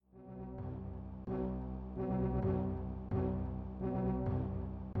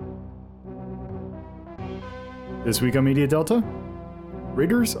This week on Media Delta,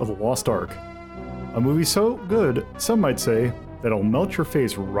 Raiders of the Lost Ark. A movie so good, some might say, that it'll melt your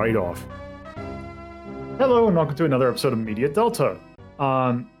face right off. Hello and welcome to another episode of Media Delta.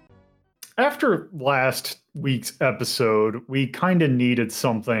 After last week's episode, we kind of needed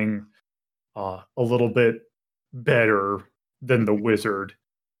something a little bit better than The Wizard.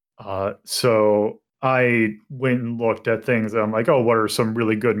 So I went and looked at things and I'm like, oh, what are some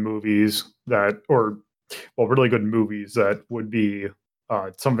really good movies really good movies that would be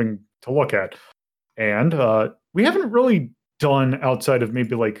something to look at. And we haven't really done outside of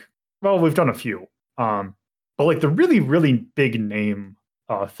maybe we've done a few. But like the really, really big name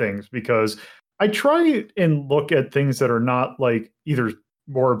things, because I try and look at things that are not like either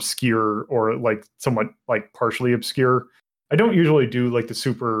more obscure or like somewhat like partially obscure. I don't usually do like the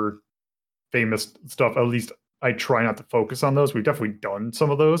super famous stuff. At least I try not to focus on those. We've definitely done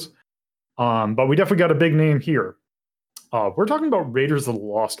some of those. But we definitely got a big name here. We're talking about Raiders of the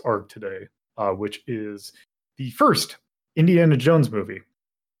Lost Ark today, which is the first Indiana Jones movie.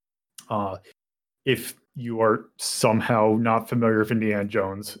 If you are somehow not familiar with Indiana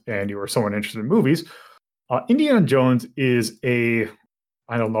Jones and you are someone interested in movies, Indiana Jones is I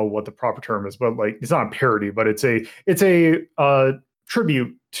don't know what the proper term is, but like it's not a parody, but it's a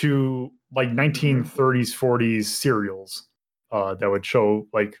tribute to like 1930s, 40s serials that would show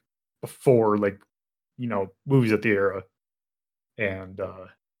like before movies at the era. And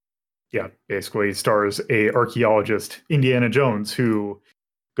basically stars a archaeologist, Indiana Jones, who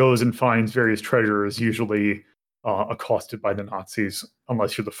goes and finds various treasures, usually accosted by the Nazis,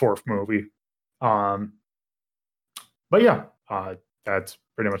 unless you're the fourth movie. But yeah, that's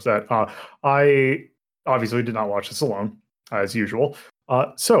pretty much that. I obviously did not watch this alone, as usual.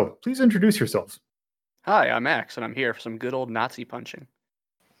 So please introduce yourselves. Hi, I'm Max, and I'm here for some good old Nazi punching.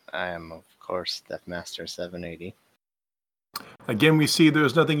 I am, of course, Deathmaster 780. Again, we see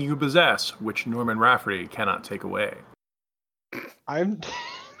there's nothing you possess, which Norman Rafferty cannot take away. I'm...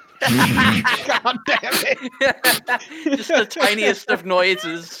 God damn it! Just the tiniest of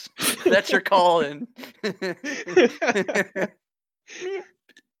noises. That's your call-in.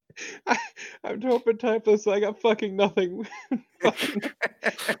 I'm hoping type this. I got fucking nothing.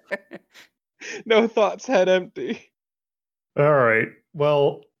 No thoughts, head empty. All right.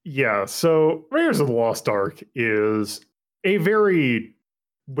 Well, yeah. So Raiders of the Lost Ark is a very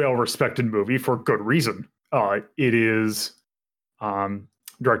well-respected movie for good reason. It is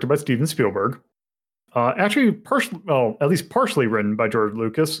directed by Steven Spielberg. Actually, at least partially written by George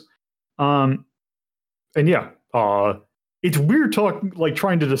Lucas. And yeah, it's weird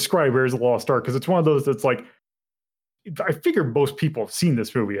trying to describe Raiders of the Lost Ark, because it's one of those that's like, I figure most people have seen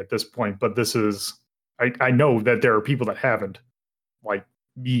this movie at this point, but this is, I know that there are people that haven't, like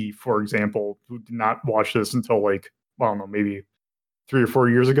me, for example, who did not watch this until I don't know, maybe 3 or 4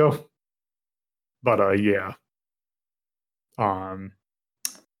 years ago. But yeah. I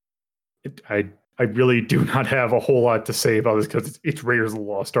really do not have a whole lot to say about this because it's Raiders of the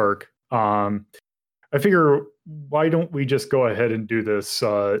Lost Ark. I figure, why don't we just go ahead and do this?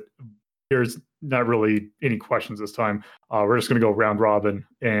 There's not really any questions this time. We're just going to go round robin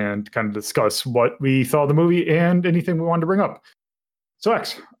and kind of discuss what we thought of the movie and anything we wanted to bring up. So,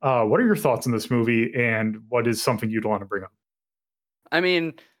 X, what are your thoughts on this movie, and what is something you'd want to bring up? I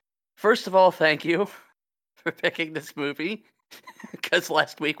mean, first of all, thank you for picking this movie, because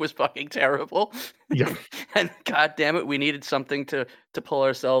last week was fucking terrible. Yeah. And god damn it, we needed something to pull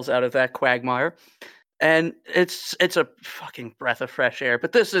ourselves out of that quagmire. And it's a fucking breath of fresh air.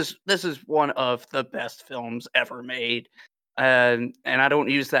 But this is one of the best films ever made. And I don't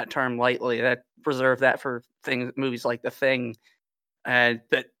use that term lightly. I preserve that for movies like The Thing.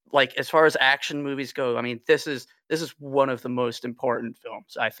 But like, as far as action movies go, I mean, this is one of the most important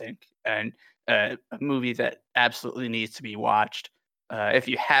films, I think, and a movie that absolutely needs to be watched. If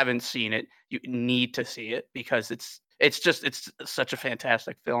you haven't seen it, you need to see it, because it's such a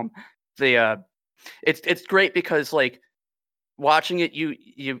fantastic film. It's great because like watching it,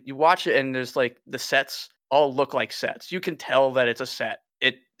 you watch it and there's like the sets all look like sets. You can tell that it's a set.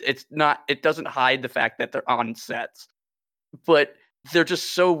 It doesn't hide the fact that they're on sets, but they're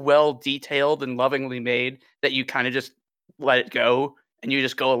just so well detailed and lovingly made that you kind of just let it go and you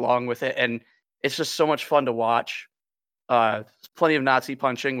just go along with it. And it's just so much fun to watch. Plenty of Nazi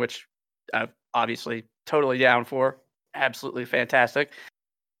punching, which I'm obviously totally down for. Absolutely fantastic.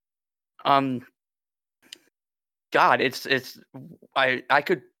 God, I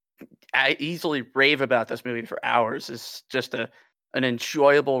could easily rave about this movie for hours. It's just an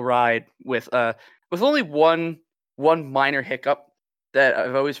enjoyable ride with only one minor hiccup. that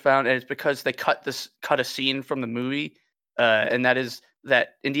I've always found, and it's because they cut a scene from the movie, and that is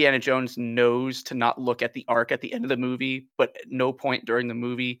that Indiana Jones knows to not look at the Ark at the end of the movie, but at no point during the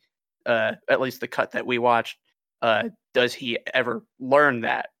movie, at least the cut that we watched, does he ever learn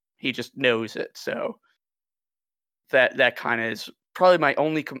that. He just knows it. So that kind of is probably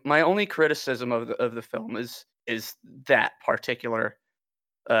my only criticism of the film is that particular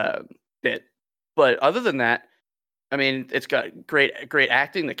bit. But other than that, I mean, it's got great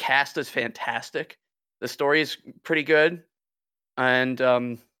acting. The cast is fantastic. The story is pretty good, and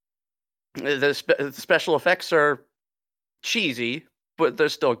the special effects are cheesy, but they're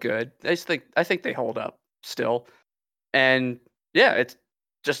still good. I think they hold up still, and yeah, it's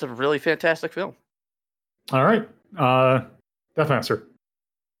just a really fantastic film. All right, Deathmaster.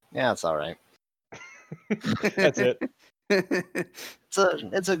 Yeah, it's all right. That's it.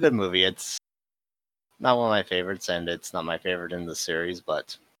 It's a good movie. It's not one of my favorites, and it's not my favorite in the series,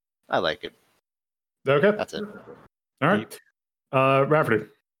 but I like it. Okay, That's it. all right. Rafferty.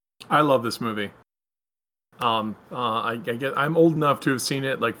 I love this movie. I get I'm old enough to have seen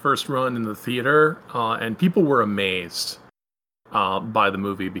it like first run in the theater, and people were amazed by the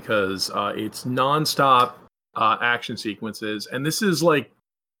movie because it's nonstop action sequences, and this is like,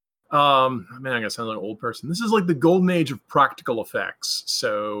 man, I'm gonna sound like an old person. This is like the golden age of practical effects.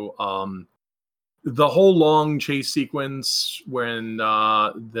 So the whole long chase sequence when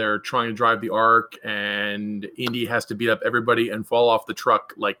they're trying to drive the Ark and Indy has to beat up everybody and fall off the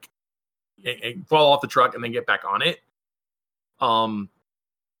truck, fall off the truck and then get back on it.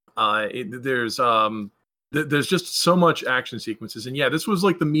 There's just so much action sequences, and yeah, this was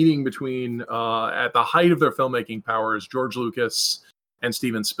like the meeting between at the height of their filmmaking powers, George Lucas and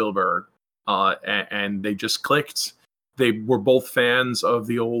Steven Spielberg, and they just clicked. They were both fans of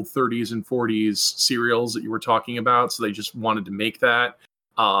the old 30s and 40s serials that you were talking about, so they just wanted to make that.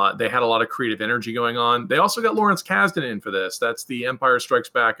 They had a lot of creative energy going on. They also got Lawrence Kasdan in for this. That's the Empire Strikes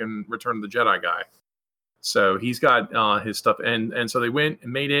Back and Return of the Jedi guy. So he's got his stuff, and so they went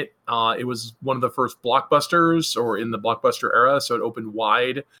and made it. It was one of the first blockbusters, or in the blockbuster era, so it opened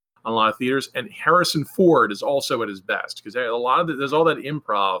wide on a lot of theaters. And Harrison Ford is also at his best because there's all that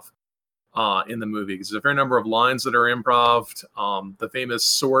improv in the movie. Because there's a fair number of lines that are improv. The famous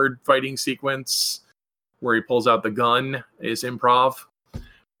sword fighting sequence where he pulls out the gun is improv.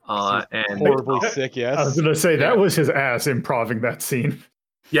 And Horribly sick, yes. I was going to say that was his ass improving that scene.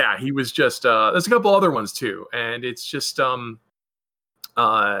 Yeah, he was just. There's a couple other ones too, and it's just. I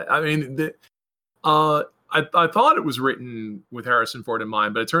mean, I thought it was written with Harrison Ford in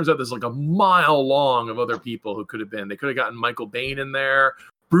mind, but it turns out there's like a mile long of other people who could have been. They could have gotten Michael Biehn in there,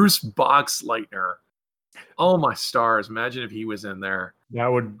 Bruce Boxleitner. Oh my stars! Imagine if he was in there. That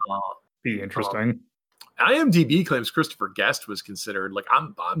would be interesting. IMDb claims Christopher Guest was considered. Like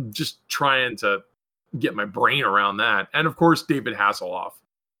I'm just trying to get my brain around that, and of course David Hasselhoff.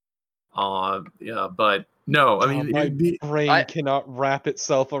 Yeah, but no, I mean, my brain cannot wrap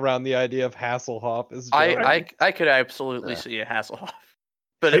itself around the idea of Hasselhoff as Jones. I could absolutely see a Hasselhoff,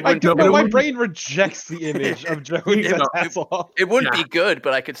 but my brain rejects the image of Jones as Hasselhoff. It wouldn't be good,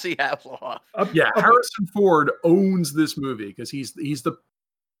 but I could see Hasselhoff. Harrison Ford owns this movie because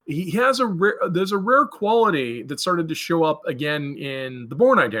there's a rare quality that started to show up again in The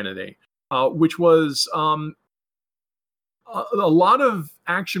Bourne Identity, which was a lot of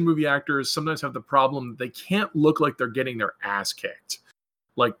action movie actors sometimes have the problem that they can't look like they're getting their ass kicked.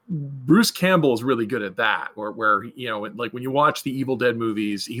 Like Bruce Campbell is really good at that, where you know, like when you watch the Evil Dead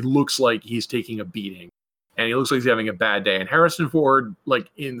movies, he looks like he's taking a beating and he looks like he's having a bad day. And Harrison Ford,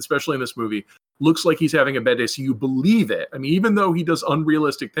 especially in this movie, looks like he's having a bad day, so you believe it. I mean, even though he does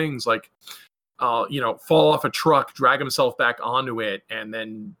unrealistic things like fall off a truck, drag himself back onto it, and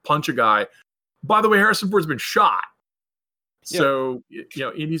then punch a guy. By the way, Harrison Ford's been shot. So,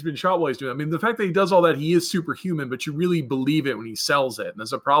 and he's been shot while he's doing it. I mean, the fact that he does all that, he is superhuman, but you really believe it when he sells it. And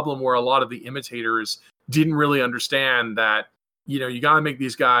there's a problem where a lot of the imitators didn't really understand that, you got to make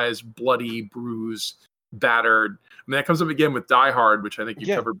these guys bloody, bruised, battered. I mean, that comes up again with Die Hard, which I think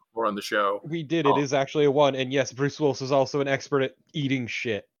you covered before on the show. We did. It is actually a one. And yes, Bruce Willis is also an expert at eating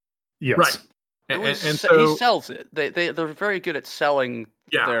shit. Yes. Right. And so he sells it. They're very good at selling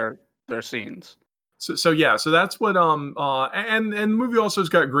their scenes. So that's what and the movie also has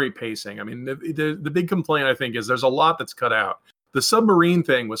got great pacing. I mean, the big complaint I think is there's a lot that's cut out. The submarine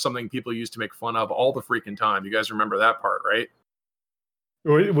thing was something people used to make fun of all the freaking time. You guys remember that part, right?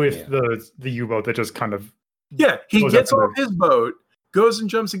 With the U-boat that just kind of he gets off his boat, goes and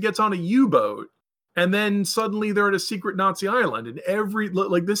jumps and gets on a U-boat, and then suddenly they're at a secret Nazi island.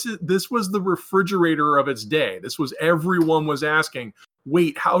 And this was the refrigerator of its day. This was everyone was asking,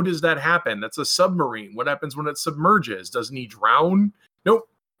 wait, how does that happen? That's a submarine. What happens when it submerges? Doesn't he drown? Nope.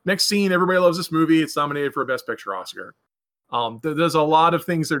 Next scene, everybody loves this movie. It's nominated for a Best Picture Oscar. There's a lot of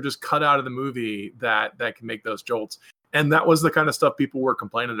things that are just cut out of the movie that can make those jolts. And that was the kind of stuff people were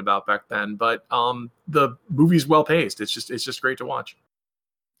complaining about back then. But the movie's well paced. It's just great to watch.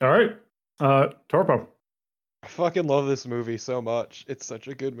 All right. Torpo. I fucking love this movie so much. It's such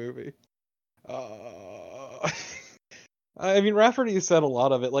a good movie. I mean, Rafferty said a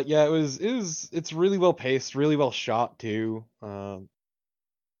lot of it. Like, yeah, it's really well paced, really well shot too.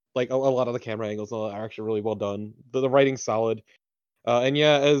 Like a lot of the camera angles are actually really well done. The writing's solid. And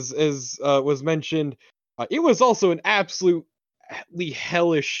yeah, as was mentioned, it was also an absolutely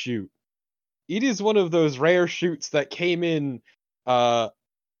hellish shoot. It is one of those rare shoots that came in under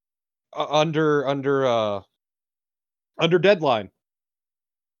deadline.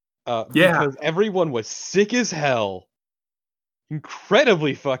 Because everyone was sick as hell.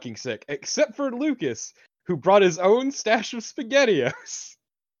 Incredibly fucking sick, except for Lucas, who brought his own stash of SpaghettiOs.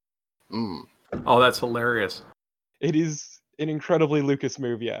 Oh, that's hilarious. It is an incredibly Lucas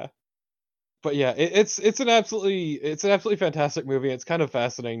move, yeah. But yeah, it's an absolutely fantastic movie. It's kind of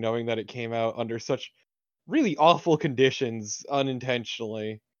fascinating knowing that it came out under such really awful conditions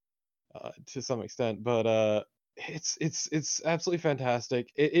unintentionally, to some extent. But it's absolutely fantastic.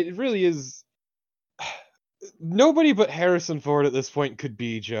 It really is. Nobody but Harrison Ford at this point could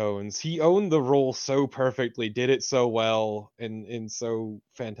be Jones. He owned the role so perfectly, did it so well, and so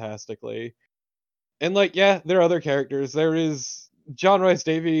fantastically. And like, yeah, there are other characters. There is John Rhys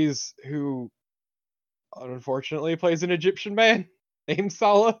Davies, who unfortunately plays an Egyptian man named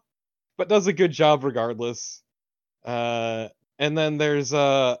Salah, but does a good job regardless. And then there's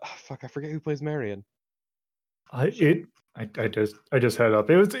I forget who plays Marion. I just had it up.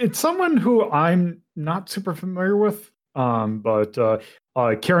 It's someone who I'm not super familiar with. But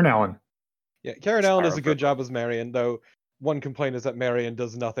Karen Allen. Yeah, Karen Allen does a good job as Marion, though one complaint is that Marion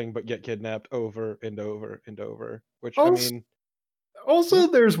does nothing but get kidnapped over and over and over. Which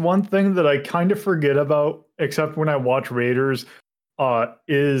also there's one thing that I kind of forget about, except when I watch Raiders,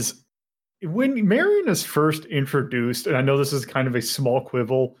 is when Marion is first introduced, and I know this is kind of a small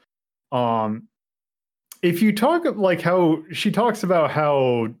quibble. If you talk like how she talks about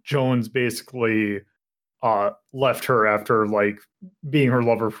how Jones basically left her after like being her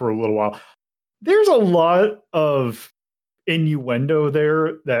lover for a little while, there's a lot of innuendo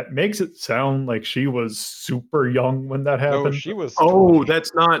there that makes it sound like she was super young when that happened. No, she was. Oh, that's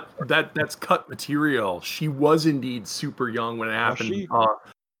cut material. She was indeed super young when it happened.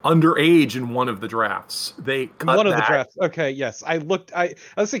 Underage in one of the drafts. They cut one of the drafts. Okay, yes. I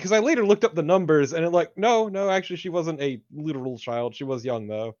was saying because I later looked up the numbers and it like no, actually she wasn't a literal child. She was young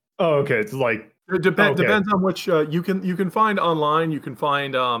though. Oh, okay. It's like it depends on which you can find online. You can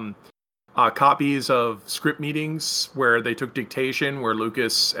find copies of script meetings where they took dictation, where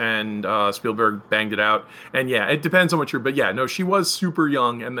Lucas and Spielberg banged it out. And yeah, it depends on what but yeah, no, she was super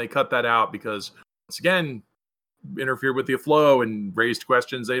young and they cut that out because once again, interfered with the flow and raised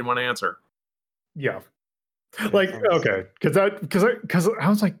questions they didn't want to answer. Yeah. Like, okay. Because I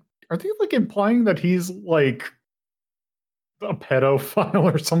was like, are they like implying that he's like a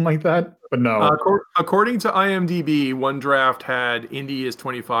pedophile or something like that? But no. According to IMDb, one draft had Indy as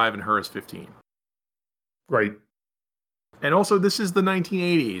 25 and her as 15. Right. And also, this is the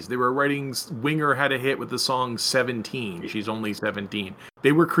 1980s. They were writing. Winger had a hit with the song 17. She's only 17.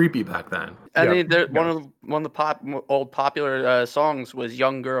 They were creepy back then. I mean, one of the old popular songs was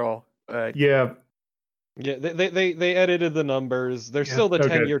 "Young Girl." Yeah. Yeah, they edited the numbers. There's still the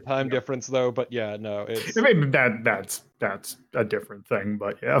 10-year time difference though, but yeah, no, it's. I mean that's a different thing,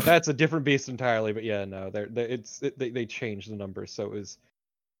 but yeah, that's a different beast entirely. But yeah, no, they changed the numbers, so it was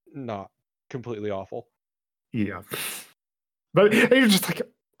not completely awful. Yeah, but you're just like,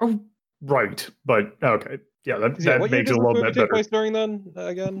 oh, right, but okay, yeah, that makes it a little bit better. Place during then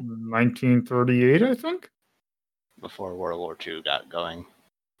again? 1938, I think. Before World War II got going.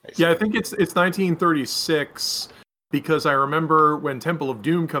 Basically. Yeah, I think it's 1936 because I remember when Temple of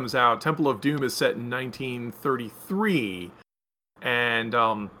Doom comes out. Temple of Doom is set in 1933, and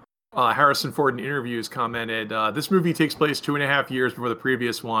Harrison Ford in interviews commented, "This movie takes place 2.5 years before the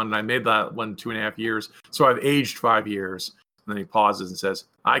previous one, and I made that one 2.5 years, so I've aged 5 years." And then he pauses and says,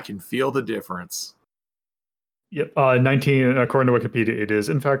 "I can feel the difference." Yep, 19 according to Wikipedia, it is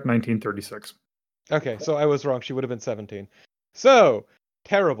in fact 1936. Okay, so I was wrong. She would have been 17. So.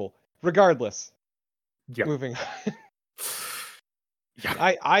 Terrible. Regardless. Yeah. Moving on. Yeah.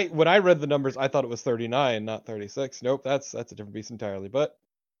 I when I read the numbers, I thought it was 39, not 36. Nope, that's a different beast entirely. But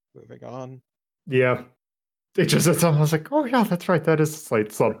moving on. Yeah. it just I was like, oh yeah, that's right, that is a slight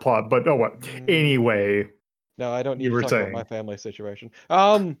subplot. But oh what? Anyway, No, I don't need You to were talk about saying. my family situation.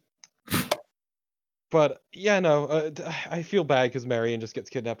 But yeah, no, I feel bad because Marion just gets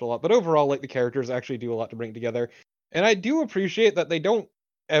kidnapped a lot. But overall, like the characters actually do a lot to bring together, and I do appreciate that they don't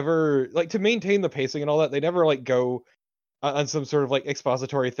ever like to maintain the pacing and all that. They never like go on some sort of like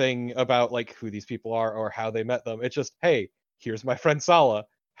expository thing about like who these people are or how they met them. It's just, hey, here's my friend Sala.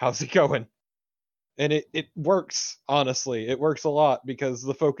 How's it going? And it works, honestly. It works a lot because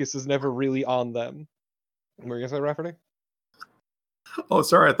the focus is never really on them. Were you gonna say, Rafferty? Oh,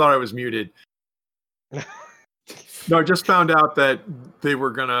 sorry, I thought I was muted. No, I just found out that they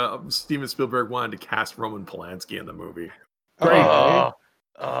were gonna. Steven Spielberg wanted to cast Roman Polanski in the movie. Great. Oh,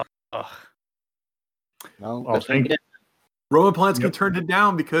 oh. No, Oh, good thing he thank- did. Roman Polanski Yep. turned it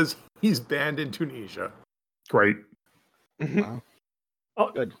down because he's banned in Tunisia. great. Wow.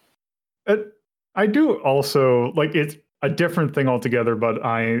 Oh, Good. I do also like it's a different thing altogether, but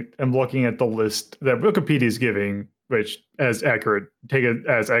I am looking at the list that Wikipedia is giving, which as accurate, take it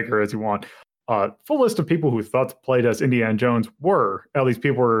as accurate as you want. Full list of people who thought played as Indiana Jones were, at least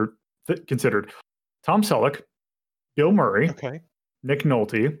people were considered, Tom Selleck, Bill Murray, Okay. Nick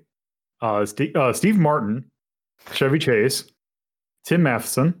Nolte, Steve Martin, Chevy Chase, Tim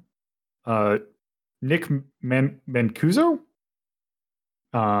Matheson, Nick Mancuso,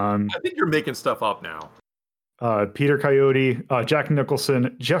 I think you're making stuff up now. Peter Coyote, Jack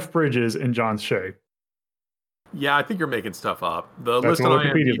Nicholson, Jeff Bridges, and John Shea. Yeah, I think you're making stuff up. The That's list on what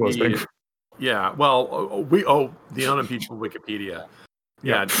Wikipedia's IMDb. listing. Yeah, well, the unimpeachable Wikipedia.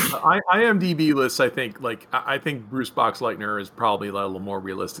 Yeah, Yeah. IMDb lists. I think I think Bruce Boxleitner is probably a little more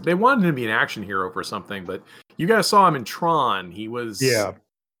realistic. They wanted him to be an action hero for something, but you guys saw him in Tron. He was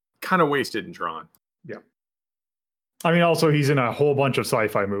kind of wasted in Tron. I mean, also he's in a whole bunch of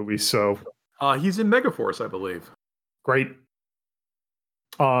sci-fi movies, so He's in Megaforce, I believe. great.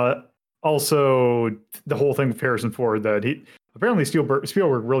 Also, the whole thing with Harrison Ford that he apparently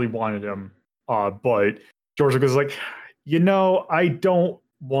Spielberg really wanted him, but George Lucas is like, I don't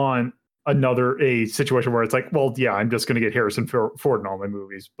want another a situation where it's like, well, yeah, I'm just going to get Harrison Ford in all my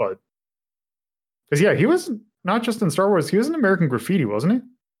movies, but because he was not just in Star Wars, he was in American Graffiti, wasn't he?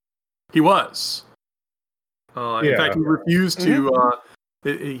 He was. In fact, he refused to.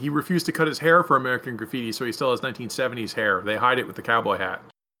 He refused to cut his hair for American Graffiti, so he still has 1970s hair. They hide it with the cowboy hat.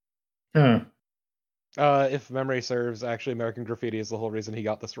 If memory serves, actually, American Graffiti is the whole reason he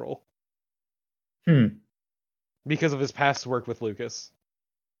got this role. Because of his past work with Lucas.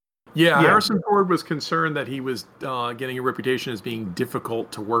 Yeah, Harrison Ford was concerned that he was getting a reputation as being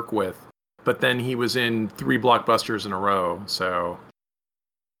difficult to work with, but then he was in 3 blockbusters in a row, so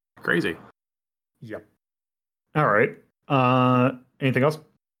crazy. Yep. All right. Anything else?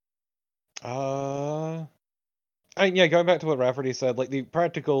 Going back to what Rafferty said, like the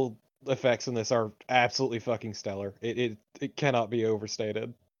practical effects in this are absolutely fucking stellar. It cannot be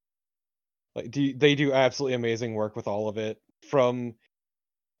overstated. Like they do absolutely amazing work with all of it, from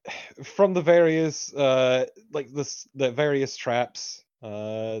the various the various traps,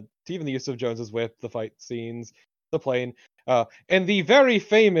 to even the use of Jones's whip, the fight scenes, the plane, and the very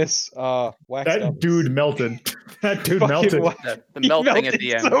famous wax That dummies. dude melted. That dude Fucking melted. The He melting at melted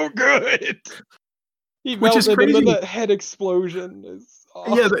the end. so good. He Which is melted, and then crazy. the head explosion is.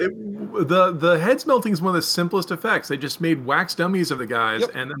 Oh. Yeah, the head smelting is one of the simplest effects. They just made wax dummies of the guys,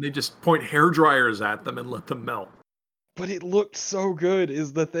 and then they just point hair dryers at them and let them melt. But it looked so good,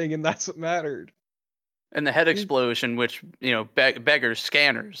 is the thing, and that's what mattered. And the head explosion, which beggars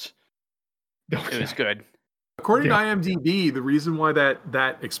scanners. It was good. According to IMDb, the reason why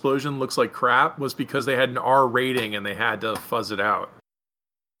that explosion looks like crap was because they had an R rating and they had to fuzz it out.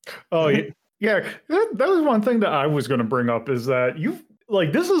 Oh yeah. That was one thing that I was going to bring up is that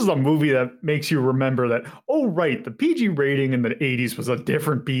this is a movie that makes you remember that, oh right, the PG rating in the 80s was a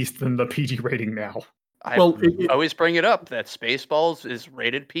different beast than the PG rating now. I always bring it up that Spaceballs is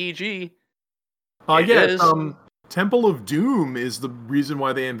rated PG. It is. Temple of Doom is the reason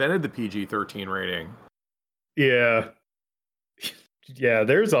why they invented the PG-13 rating. Yeah. Yeah,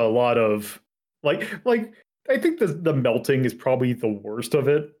 there's a lot of like I think the melting is probably the worst of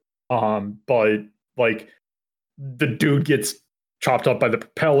it. But like the dude gets chopped up by the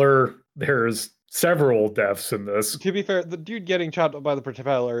propeller. There's several deaths in this. To be fair, the dude getting chopped up by the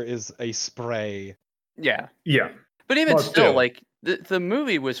propeller is a spray. Yeah. Yeah. But even Well, still, still. like the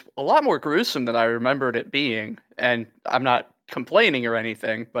movie was a lot more gruesome than I remembered it being, and I'm not complaining or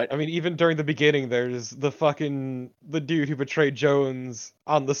anything, but I mean, even during the beginning, there's the dude who betrayed Jones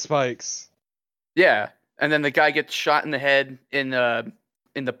on the spikes. yeah. And then the guy gets shot in the head in the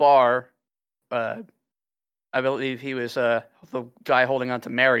bar, I believe he was the guy holding on to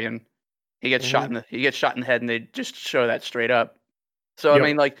Marion. He gets shot in the head, and they just show that straight up. So Yep. I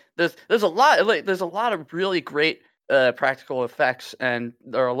mean, like there's a lot of really great practical effects, and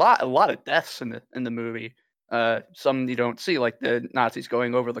there are a lot of deaths in the movie. Some you don't see, like the Nazis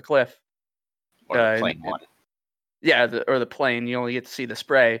going over the cliff. Or the plane one. Yeah, or the plane. You only get to see the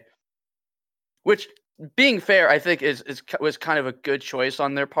spray. Which, being fair, I think was kind of a good choice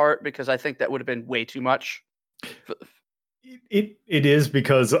on their part, because I think that would have been way too much. It is,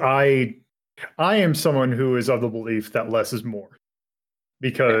 because I am someone who is of the belief that less is more.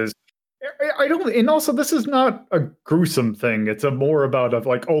 Because I don't, and also this is not a gruesome thing. It's a more about of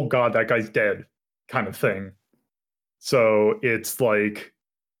like, oh god, that guy's dead kind of thing. So it's like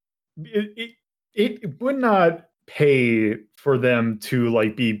it would not pay for them to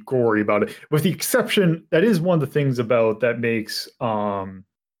like be gory about it. With the exception, that is one of the things about that makes the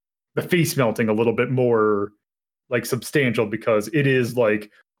face melting a little bit more like substantial, because it is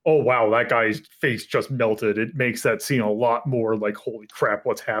like, oh wow, that guy's face just melted. It makes that scene a lot more like, holy crap,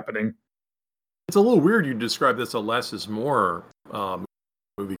 what's happening? It's a little weird you describe this a less is more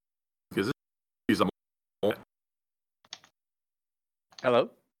movie, because this is a more... Hello?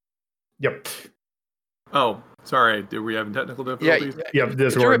 Yep. Oh, sorry. Did we have technical difficulties? Yeah. Yep.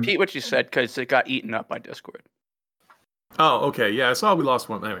 Could you repeat what you said, because it got eaten up by Discord? Oh, okay. Yeah, I saw we lost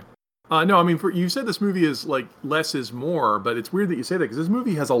one. Anyway. No, I mean, you said this movie is like less is more, but it's weird that you say that, because this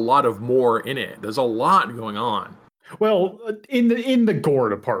movie has a lot of more in it. There's a lot going on. Well, in the gore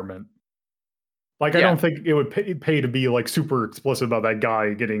department, like, I don't think it would pay to be like super explicit about that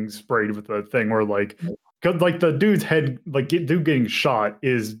guy getting sprayed with the thing, or like, cause like the dude's head, like dude getting shot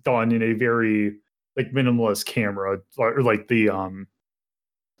is done in a very like minimalist camera, or like the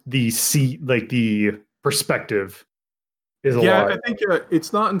perspective is a lot. I think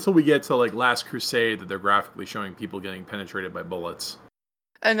it's not until we get to like Last Crusade that they're graphically showing people getting penetrated by bullets.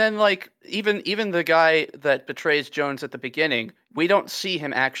 And then, like, even the guy that betrays Jones at the beginning, we don't see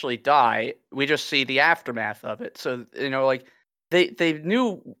him actually die. We just see the aftermath of it. So, you know, like, they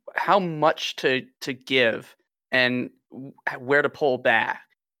knew how much to give and where to pull back.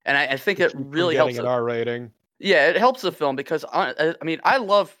 And I think it really helps. Getting an R rating. Yeah, it helps the film, because I mean, I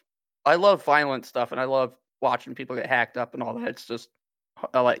love violent stuff, and I love watching people get hacked up and all that. It's just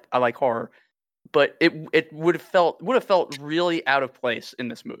I like horror. But it would have felt really out of place in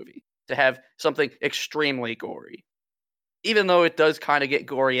this movie to have something extremely gory, even though it does kind of get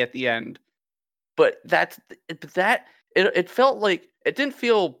gory at the end. But it felt like it didn't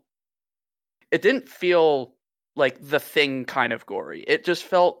feel like The Thing kind of gory. It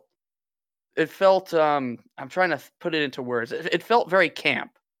felt I'm trying to put it into words. It felt very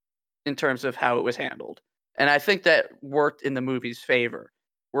camp in terms of how it was handled, and I think that worked in the movie's favor.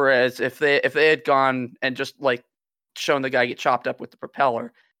 Whereas if they had gone and just like shown the guy get chopped up with the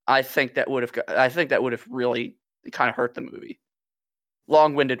propeller, I think that would have really kind of hurt the movie.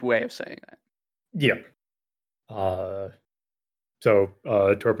 Long-winded way of saying that. Yeah. So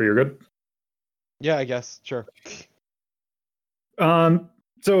Torpa, you're good? Yeah, I guess. Sure.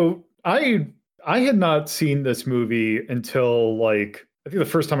 So I had not seen this movie until like, I think the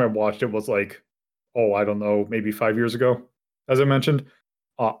first time I watched it was like, I don't know, maybe 5 years ago, as I mentioned.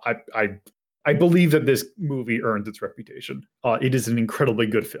 I believe that this movie earned its reputation. It is an incredibly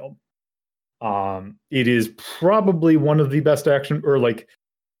good film. It is probably one of the best action, or like,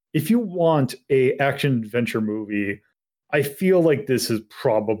 if you want a action adventure movie, I feel like this is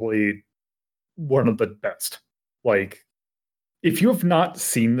probably one of the best. Like, if you have not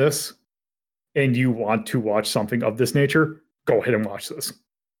seen this and you want to watch something of this nature, go ahead and watch this.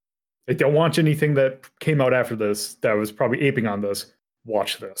 I don't watch anything that came out after this that was probably aping on this.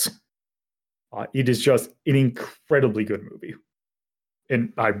 Watch this. It is just an incredibly good movie.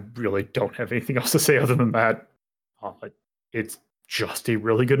 And I really don't have anything else to say other than that. It's just a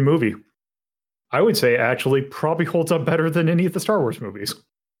really good movie. I would say actually probably holds up better than any of the Star Wars movies.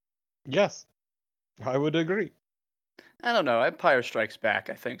 Yes, I would agree. I don't know. Empire Strikes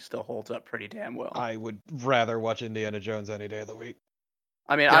Back, I think, still holds up pretty damn well. I would rather watch Indiana Jones any day of the week.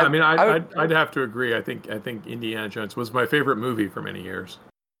 I mean, I'd have to agree. I think Indiana Jones was my favorite movie for many years.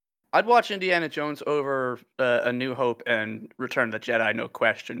 I'd watch Indiana Jones over A New Hope and Return of the Jedi, no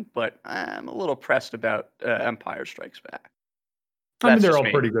question. But I'm a little pressed about Empire Strikes Back. I mean, they're all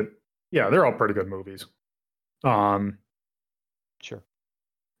pretty good. Yeah, they're all pretty good movies. Sure.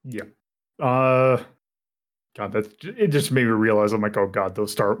 Yeah. God, it just made me realize, I'm like, oh God, we're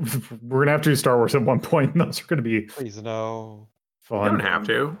gonna have to do Star Wars at one point, and those are gonna be. Please no. You fun. don't have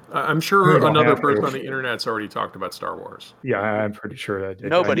to. I'm You sure don't another have to. person on the internet's already talked about Star Wars. Yeah, I'm pretty sure that did.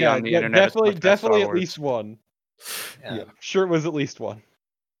 Nobody Yeah, on the yeah, internet has definitely, talked about Star definitely at Wars. least one. Yeah. Yeah, sure it was at least one.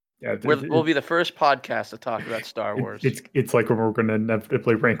 Yeah, We'll be the first podcast to talk about Star Wars. it's like when we're going to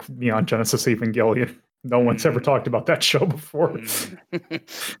inevitably rank Neon Genesis Evangelion. No one's ever talked about that show before.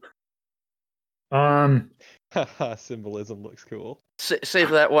 Haha, symbolism looks cool. Save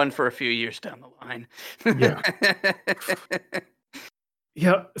that one for a few years down the line. Yeah.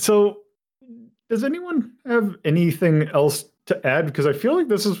 Yeah. So, does anyone have anything else to add? Because I feel like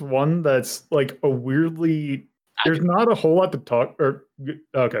this is one that's like a weirdly. There's not a whole lot to talk. Or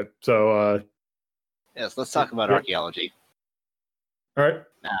okay, so Yes, let's talk about Yeah. archaeology. all right.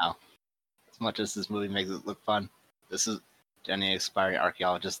 Now, as much as this movie makes it look fun, this is any aspiring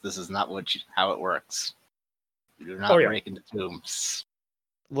archaeologist. This is not how it works. You do not Oh, yeah. break into tombs,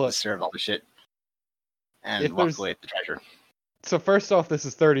 Look, serve all the shit, and If walk there's- away with the treasure. so first off, this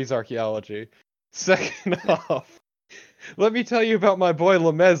is 30s archaeology. Second off, let me tell you about my boy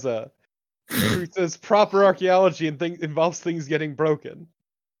Lameza, who says proper archaeology and involves things getting broken.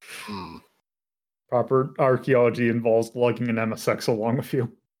 Hmm. Proper archaeology involves lugging an MSX along with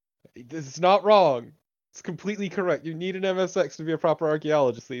you. This is not wrong. It's completely correct. You need an MSX to be a proper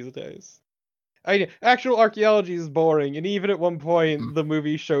archaeologist these days. I mean, actual archaeology is boring, and even at one point, the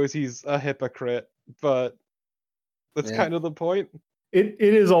movie shows he's a hypocrite, but that's Yeah. kind of the point. It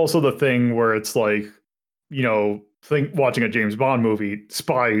is also the thing where it's like, watching a James Bond movie,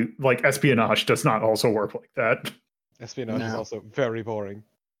 spy like espionage does not also work like that. Espionage is No. also very boring.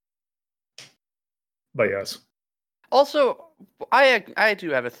 But yes. Also, I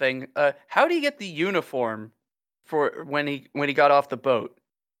do have a thing. How do you get the uniform for when he got off the boat?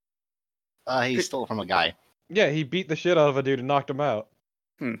 He stole it from a guy. Yeah, he beat the shit out of a dude and knocked him out.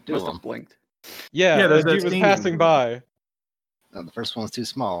 Two Must of have 'em. blinked. Yeah, Yeah, there's the that dude was scene. passing by No, the first one was too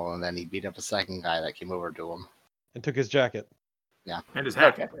small, and then he beat up a second guy that came over to him. and took his jacket. And his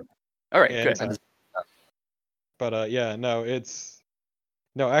hat. Okay. All right, Yeah, good. exactly. But yeah, no,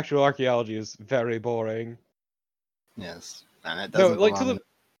 actual archaeology is very boring. Yes, and it No, doesn't. like to belong-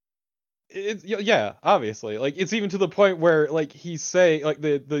 yeah, obviously. Like it's even to the point where like he's saying like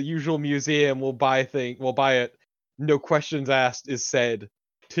the usual museum will buy it, no questions asked is said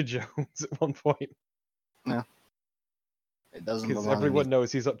to Jones at one point. It doesn't Because belong. everyone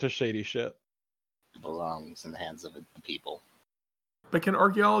knows he's up to shady shit. It belongs in the hands of the people. But can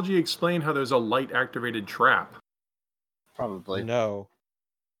archaeology explain how there's a light-activated trap? Probably. No.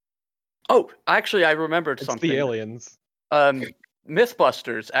 Oh, actually, I remembered It's something. the aliens.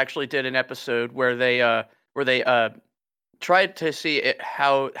 Mythbusters actually did an episode where they tried to see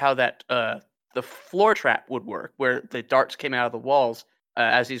how that the floor trap would work, where the darts came out of the walls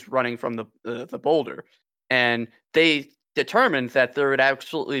as he's running from the boulder, and they determined that there would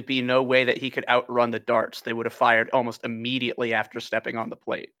absolutely be no way that he could outrun the darts. They would have fired almost immediately after stepping on the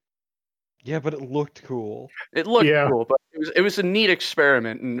plate. Yeah, but it looked cool. It looked Yeah. cool, but it was a neat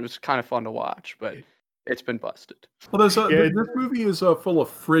experiment, and it was kind of fun to watch. But it's been busted. Well, Yeah, this movie is full of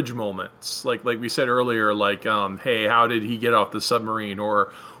fridge moments, like we said earlier. Like, hey, how did he get off the submarine?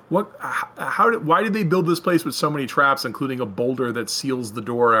 Or why did they build this place with so many traps, including a boulder that seals the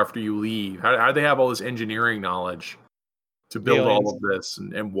door after you leave? How do they have all this engineering knowledge to build all aliens. of this,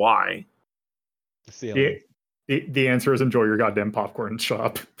 and why? It's the aliens. The answer is enjoy your goddamn popcorn and shut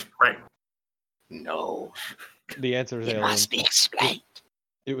up. Right. No, The answer is it aliens. must be explained.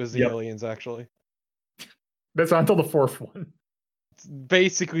 It was the Yep. aliens, actually. That's not until the fourth one. It's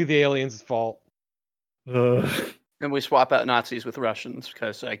basically the aliens' fault. Ugh. And we swap out Nazis with Russians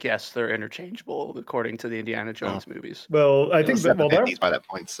because I guess they're interchangeable according to the Indiana Jones movies. Well, I It think was that the 50s by that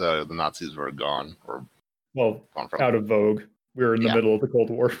point, so the Nazis were gone or gone from. out of vogue. We were in the Yeah. middle of the Cold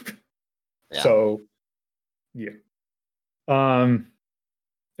War. Yeah. So yeah.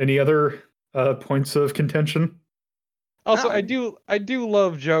 Any other points of contention? Also, No. I do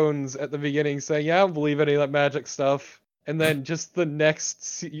love Jones at the beginning saying, "Yeah, I don't believe any of that magic stuff," and then just the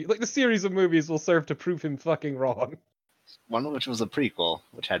next, the series of movies will serve to prove him fucking wrong. One of which was a prequel,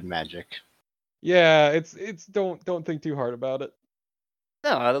 which had magic. Yeah, it's don't think too hard about it.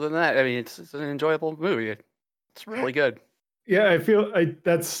 No, other than that, I mean, it's an enjoyable movie. It's really good. Yeah, I feel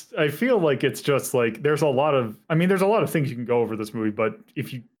like it's just like there's a lot of things you can go over this movie, but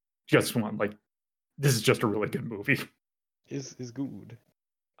if you just want like this is just a really good movie. Is good.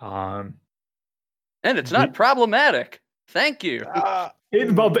 And it's not problematic. Thank you. Ah,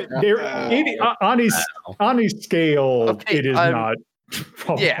 On a scale, Okay, it is not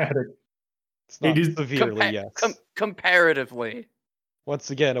problematic. it's not It is severely, Compa- yes. comparatively.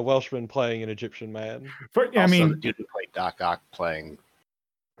 Once again, a Welshman playing an Egyptian man. But, I Also, the mean, dude who played Doc Ock playing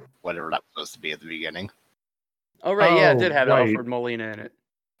whatever that was supposed to be at the beginning. Oh right, yeah, it did Oh, have right. Alfred Molina in it.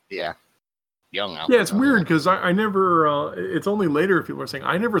 Yeah, young Alfred. Yeah, it's weird because I never. It's only later people are saying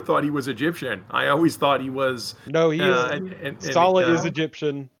I never thought he was Egyptian. I always thought he was. No, he is. and Saleh is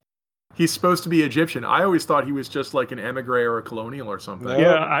Egyptian. He's supposed to be Egyptian. I always thought he was just like an emigre or a colonial or something. No.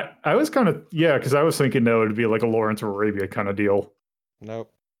 yeah, I was kind of, because I was thinking no, it'd be like a Lawrence of Arabia kind of deal.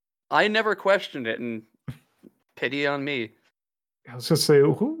 Nope. I never questioned it, and pity on me. I was just say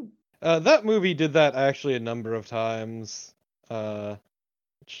who? That movie did that actually a number of times.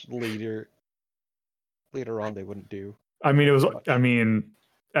 Which later on they wouldn't do. I mean,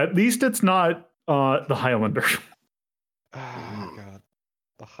 at least it's not the Highlander. Oh god,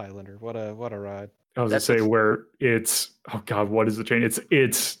 the Highlander! What a ride! I was That's gonna say a- where it's what is the chain?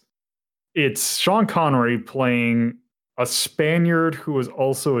 It's Sean Connery playing a Spaniard who is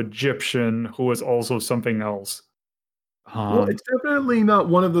also Egyptian, who is also something else. Well, it's definitely not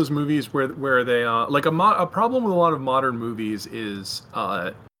one of those movies where they like a problem with a lot of modern movies is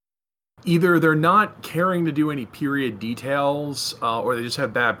either they're not caring to do any period details or they just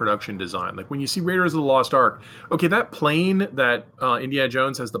have bad production design. Like when you see Raiders of the Lost Ark, okay, that plane that Indiana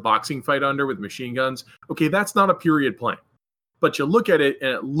Jones has the boxing fight under with machine guns, okay, that's not a period plane. But you look at it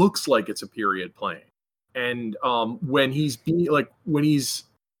and it looks like it's a period plane. And when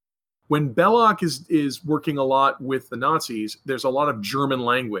Belloc is working a lot with the Nazis, there's a lot of German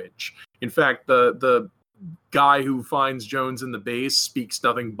language. In fact, the guy who finds Jones in the base speaks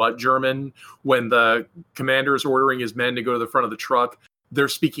nothing but German. When the commander is ordering his men to go to the front of the truck, they're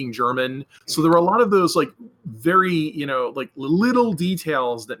speaking German. So there are a lot of those like very, like little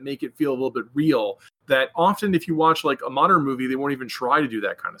details that make it feel a little bit real that often if you watch like a modern movie, they won't even try to do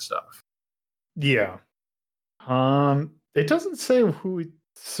that kind of stuff. Yeah. It doesn't say who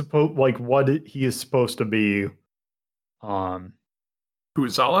what he is supposed to be. Who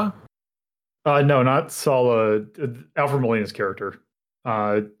is Zala? No, not Sala. Alfred Molina's character.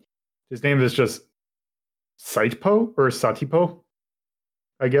 His name is just Satipo or Satipo,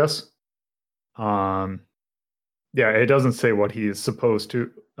 I guess. Yeah, it doesn't say what he is supposed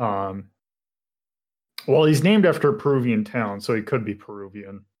to. Well, he's named after a Peruvian town, so he could be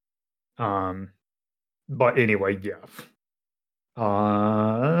Peruvian. But anyway, yeah.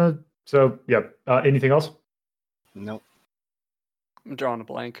 So yeah. Anything else? Nope. I'm drawing a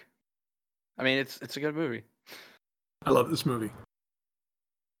blank. I mean, it's a good movie. I love this movie.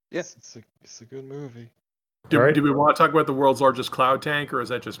 Yes, it's a good movie. All right. Do we want to talk about the world's largest cloud tank, or is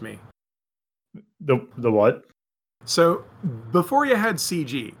that just me? The what? So before you had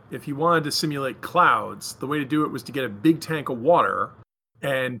CG, if you wanted to simulate clouds, the way to do it was to get a big tank of water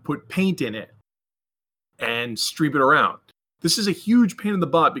and put paint in it and stream it around. This is a huge pain in the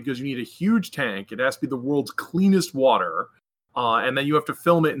butt because you need a huge tank. It has to be the world's cleanest water. And then you have to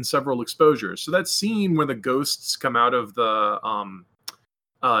film it in several exposures. So that scene where the ghosts come out of the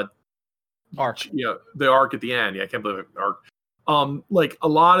Ark. Yeah, the arc at the end. Yeah, I can't believe it. Arc. Like a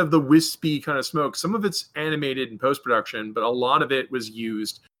lot of the wispy kind of smoke, some of it's animated in post-production, but a lot of it was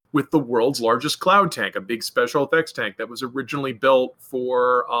used with the world's largest cloud tank, a big special effects tank that was originally built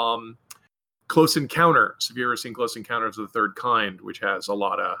for Close Encounters. Have you ever seen Close Encounters of the Third Kind, which has a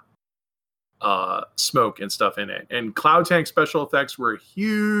lot of smoke and stuff in it? And cloud tank special effects were a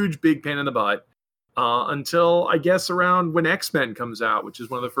huge, big pain in the butt until I guess around when X-Men comes out, which is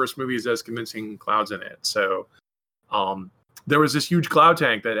one of the first movies that has convincing clouds in it. So there was this huge cloud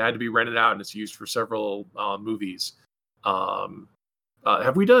tank that had to be rented out, and it's used for several movies.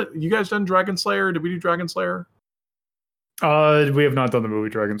 Have you guys done Dragon Slayer? Did we do Dragon Slayer? We have not done the movie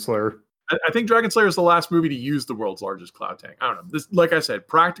Dragon Slayer. I think Dragon Slayer is the last movie to use the world's largest cloud tank. I don't know. This, like I said,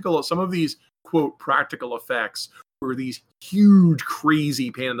 some of these quote practical effects were these huge, crazy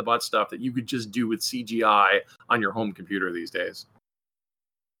pain in the butt stuff that you could just do with CGI on your home computer these days.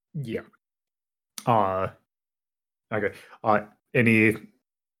 Yeah. Okay. Any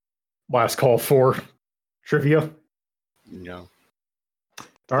last call for trivia? No.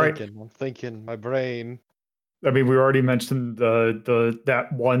 All right. I'm thinking, my brain. I mean, we already mentioned that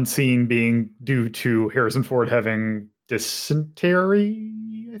one scene being due to Harrison Ford having dysentery,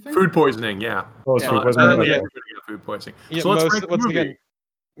 I think? Food poisoning, yeah. Oh, it's Yeah. food poisoning. Yeah, Okay. everybody got food poisoning. Yeah, So let's rank the once movie. again,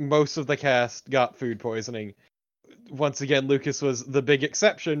 most of the cast got food poisoning. Once again, Lucas was the big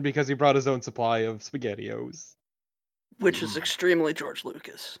exception because he brought his own supply of SpaghettiOs. Which is extremely George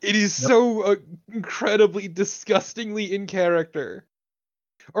Lucas. It is so incredibly, disgustingly in character.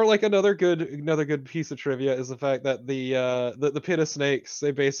 Or like another good piece of trivia is the fact that the pit of snakes,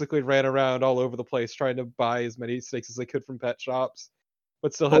 they basically ran around all over the place trying to buy as many snakes as they could from pet shops.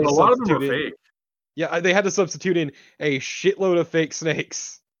 but still Oh, had and to a lot of them substitute are in. fake. Yeah, they had to substitute in a shitload of fake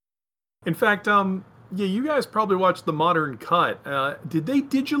snakes. In fact, yeah, you guys probably watched the modern cut. Did they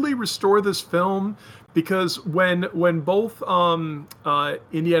digitally restore this film? Because when both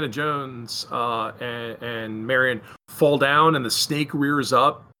Indiana Jones and Marion fall down and the snake rears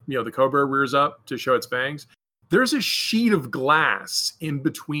up, the cobra rears up to show its fangs, there's a sheet of glass in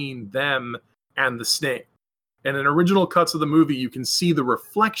between them and the snake. And in original cuts of the movie, you can see the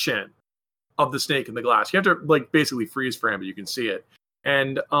reflection of the snake in the glass. You have to basically freeze frame, but you can see it.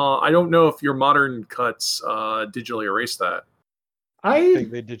 And I don't know if your modern cuts digitally erase that. I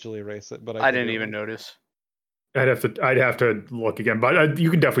think they digitally erase it, but I didn't even notice. I'd have to look again, but you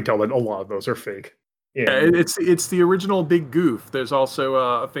can definitely tell that a lot of those are fake. Yeah, it's the original Big Goof. There's also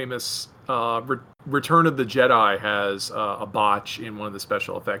a famous Return of the Jedi has a botch in one of the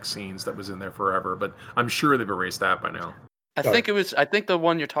special effects scenes that was in there forever, but I'm sure they've erased that by now. I think the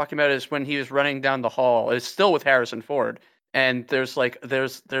one you're talking about is when he was running down the hall. It's still with Harrison Ford, and there's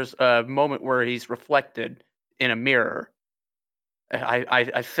a moment where he's reflected in a mirror.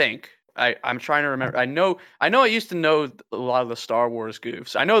 I think I'm trying to remember. I know I used to know a lot of the Star Wars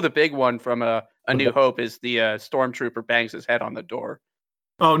goofs. I know the big one from A New Hope is the stormtrooper bangs his head on the door.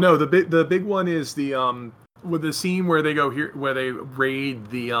 Oh no, the big one is the with the scene where they go here, where they raid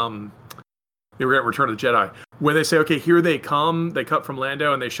the they were at Return of the Jedi, where they say, okay, here they come. They cut from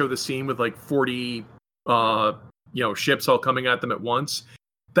Lando and they show the scene with 40 ships all coming at them at once.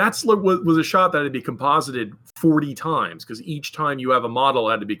 That's was a shot that had to be composited 40 times, because each time you have a model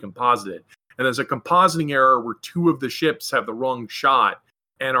it had to be composited. And there's a compositing error where two of the ships have the wrong shot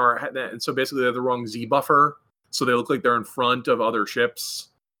and so basically they have the wrong Z buffer, so they look like they're in front of other ships.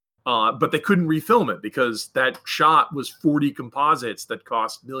 But they couldn't refilm it because that shot was 40 composites that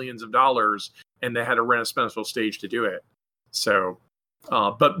cost millions of dollars, and they had to rent a special stage to do it. So,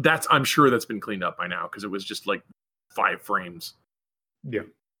 but I'm sure that's been cleaned up by now, because it was just 5 frames. Yeah.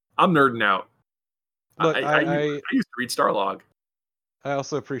 I'm nerding out. Look, I used to read Starlog. I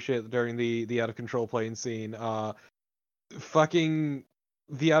also appreciate that during the out of control plane scene, fucking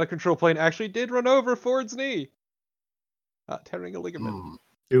the out of control plane actually did run over Ford's knee, tearing a ligament.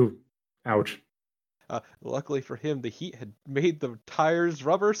 Ooh, ouch. Luckily for him, the heat had made the tires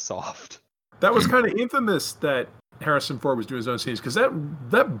rubber soft. That was kind of infamous that Harrison Ford was doing his own scenes, because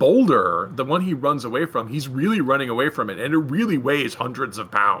that boulder, the one he runs away from, he's really running away from it, and it really weighs hundreds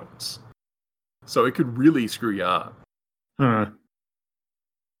of pounds. So it could really screw you up. Huh.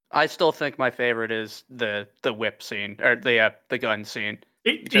 I still think my favorite is the whip scene, or the gun scene.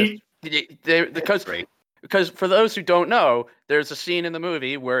 Because for those who don't know, there's a scene in the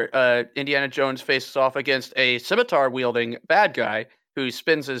movie where Indiana Jones faces off against a scimitar-wielding bad guy who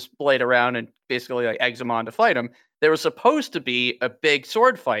spins his blade around and basically eggs him on to fight him. There was supposed to be a big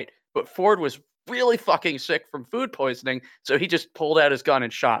sword fight, but Ford was really fucking sick from food poisoning, so he just pulled out his gun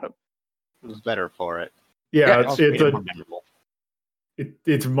and shot him. It was better for it. Yeah, It's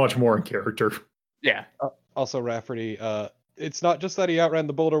it's much more in character. Yeah. Also, Rafferty, it's not just that he outran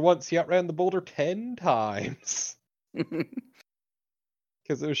the boulder once, he outran the boulder 10 times.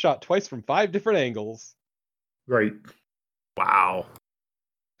 Because it was shot twice from 5 different angles. Right. Wow.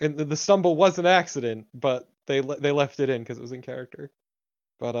 And the stumble was an accident, but they left it in because it was in character.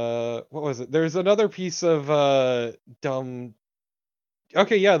 But what was it? There's another piece of dumb.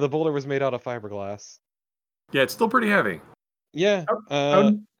 Okay, yeah, the boulder was made out of fiberglass. Yeah, it's still pretty heavy. Yeah.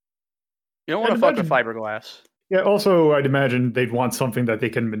 You don't want to fuck with fiberglass. Yeah, also, I'd imagine they'd want something that they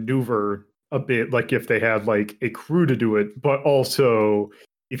can maneuver a bit, like if they had a crew to do it, but also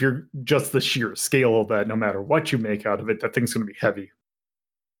if you're just the sheer scale of that, no matter what you make out of it, that thing's going to be heavy.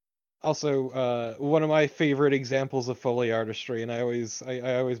 Also, one of my favorite examples of Foley artistry, and I always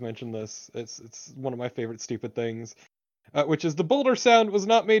mention this, it's one of my favorite stupid things, which is the boulder sound was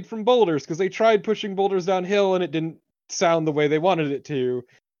not made from boulders, because they tried pushing boulders downhill and it didn't sound the way they wanted it to.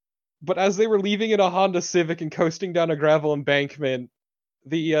 But as they were leaving in a Honda Civic and coasting down a gravel embankment,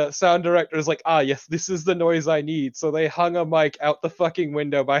 the sound director is like, yes, this is the noise I need. So they hung a mic out the fucking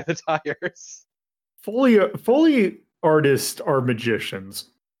window by the tires. Foley artists are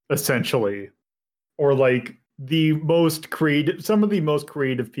magicians, essentially. Or the most creative, some of the most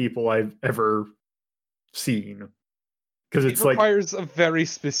creative people I've ever seen. Because it requires a very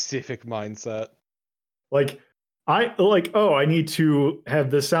specific mindset. I need to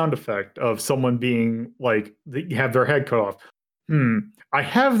have this sound effect of someone being have their head cut off. I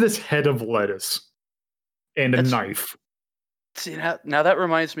have this head of lettuce and a knife. See, now that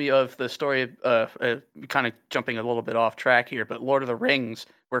reminds me of the story of kind of jumping a little bit off track here, but Lord of the Rings,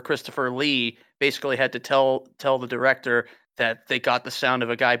 where Christopher Lee basically had to tell the director that they got the sound of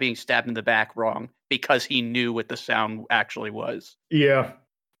a guy being stabbed in the back wrong because he knew what the sound actually was. Yeah.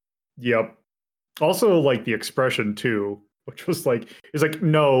 Yep. Also, like the expression too, which was like, it's like,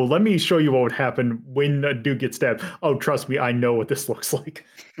 no, let me show you what would happen when a dude gets stabbed. Oh, trust me, I know what this looks like.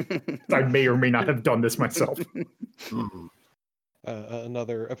 I may or may not have done this myself.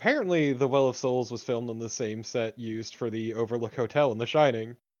 Apparently, The Well of Souls was filmed on the same set used for the Overlook Hotel in The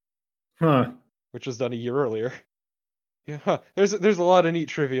Shining, Huh. which was done a year earlier. Yeah, there's a lot of neat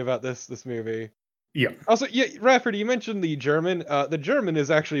trivia about this movie. Yeah. Also, yeah, Rafferty, you mentioned the German. The German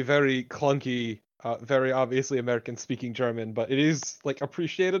is actually very clunky, very obviously American-speaking German, but it is like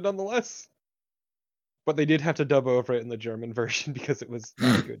appreciated nonetheless. But they did have to dub over it in the German version because it was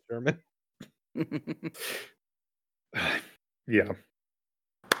not good German. Yeah.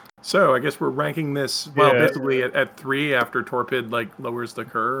 So I guess we're ranking this basically at 3 after Torpid like lowers the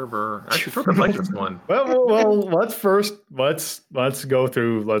curve, or actually Torpid liked this one. Well, let's go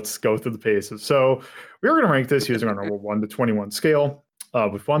through the paces. So we're going to rank this using our normal 1 to 21 scale,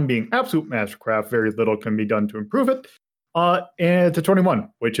 with 1 being absolute mastercraft, very little can be done to improve it, and to 21,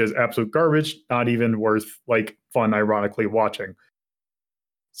 which is absolute garbage, not even worth like fun, ironically watching.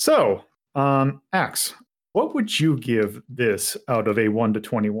 So, Axe, what would you give this out of a 1 to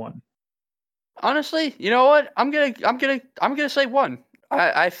 21? Honestly, you know what? I'm gonna say 1.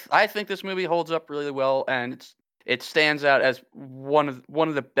 I think this movie holds up really well, and it stands out as one of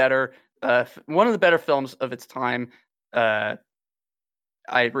the better films of its time. I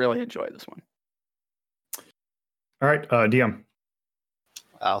really enjoy this one. All right, DM.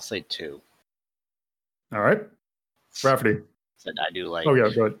 I'll say 2. All right, Rafferty. Said I do like. Oh yeah,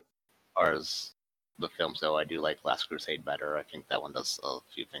 go ahead. As far as the films go, I do like Last Crusade better. I think that one does a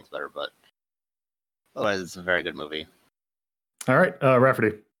few things better, but otherwise, it's a very good movie. All right,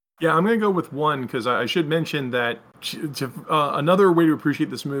 Rafferty. Yeah, I'm going to go with 1 because I should mention that another way to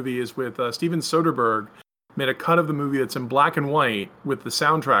appreciate this movie is with Steven Soderbergh made a cut of the movie that's in black and white with the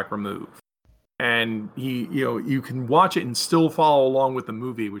soundtrack removed. And you can watch it and still follow along with the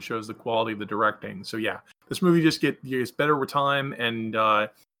movie, which shows the quality of the directing. So yeah, this movie just gets better with time. And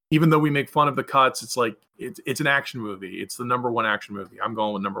even though we make fun of the cuts, it's like it's an action movie. It's the number 1 action movie. I'm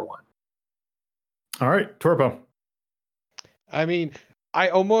going with number 1. All right, Torpo. I mean, I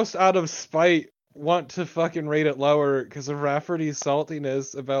almost out of spite want to fucking rate it lower because of Rafferty's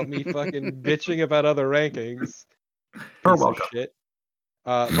saltiness about me fucking bitching about other rankings. You're welcome. Shit.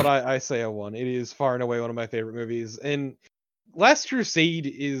 But I say a 1. It is far and away one of my favorite movies. And Last Crusade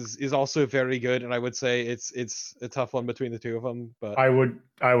is also very good, and I would say it's a tough one between the two of them. But I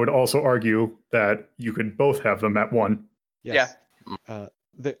would also argue that you could both have them at 1. yes. Yeah.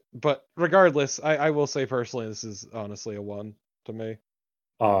 But regardless, I will say personally, this is honestly a 1 to me.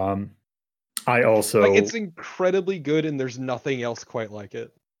 I also like it's incredibly good, and there's nothing else quite like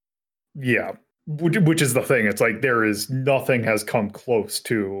it. Yeah, which is the thing. It's like nothing has come close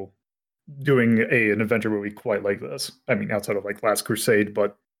to doing an adventure movie quite like this. I mean, outside of like Last Crusade,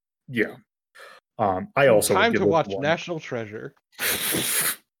 but yeah. I also time to watch National Treasure.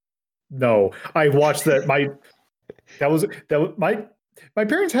 No, I watched that. My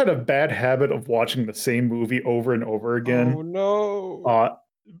parents had a bad habit of watching the same movie over and over again. Oh no!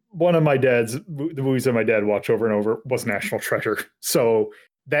 One of the movies that my dad watched over and over was National Treasure. So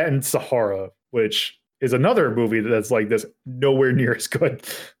that and Sahara, which is another movie that's like this, nowhere near as good.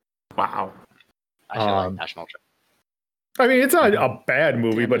 Wow. I actually like National Treasure. I mean, it's not a bad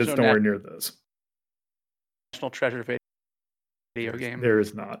movie, but it's no nowhere near this. National Treasure video game. There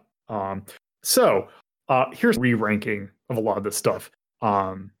is not. So here's a re-ranking of a lot of this stuff.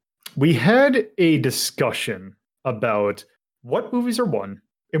 We had a discussion about what movies are 1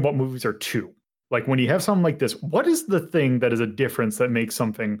 and what movies are 2. Like when you have something like this, what is the thing that is a difference that makes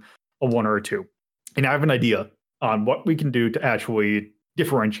something a 1 or a 2? And I have an idea on what we can do to actually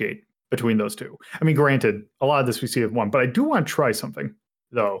differentiate between those two. I mean, granted, a lot of this we see as 1, but I do want to try something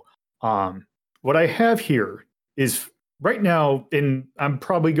though. What I have here is right now, and I'm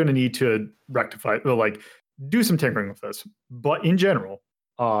probably going to need to rectify, do some tinkering with this. But in general,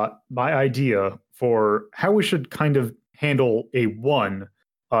 my idea for how we should kind of handle a 1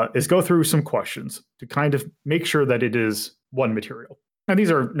 is go through some questions to kind of make sure that it is 1 material. And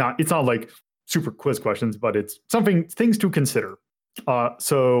these are it's not like super quiz questions, but it's things to consider.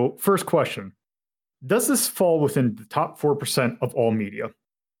 So first question, does this fall within the top 4% of all media?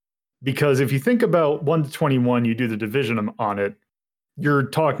 Because if you think about 1 to 21, you do the division on it, you're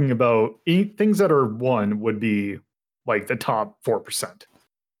talking about things that are 1 would be like the top 4%.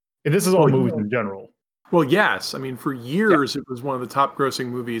 And this is all movies in general. Well, yes. I mean, for years it was one of the top grossing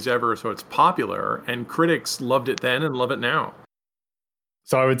movies ever, so it's popular, and critics loved it then and love it now.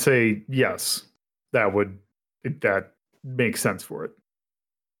 So I would say yes, that makes sense for it.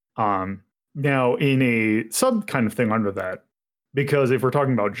 Now in a sub kind of thing under that, because if we're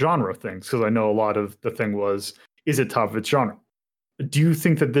talking about genre things, because I know a lot of the thing was, is it top of its genre? Do you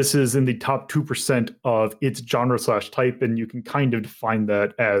think that this is in the top 2% of its genre / type, and you can kind of define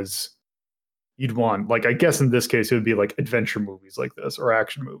that as you'd want? Like, I guess in this case, it would be like adventure movies like this or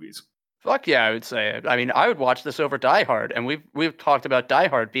action movies. Fuck yeah, I would say it. I mean, I would watch this over Die Hard, and we've talked about Die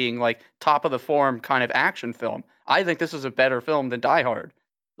Hard being like top of the form kind of action film. I think this is a better film than Die Hard.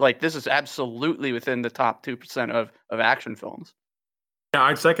 Like, this is absolutely within the top 2% of action films. Yeah,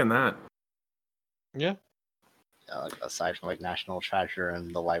 I'd second that. Yeah. Aside from like National Treasure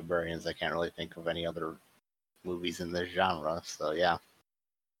and The Librarians, I can't really think of any other movies in this genre. So yeah.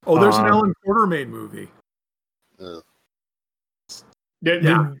 Oh, there's an Alan Quartermain movie. Ugh.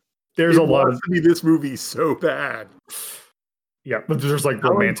 Yeah. There's a lot of this movie so bad. Yeah, but there's like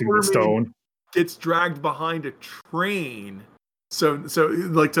Romancing the Stone. Gets dragged behind a train. So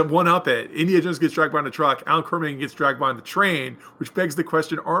like to one up it, Indiana Jones gets dragged behind a truck. Alan Quartermain gets dragged behind the train, which begs the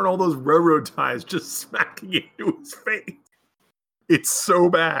question: aren't all those railroad ties just smacking into his face? It's so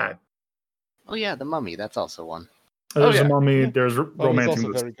bad. Oh yeah, The Mummy. That's also one. There's a Mummy. Yeah. There's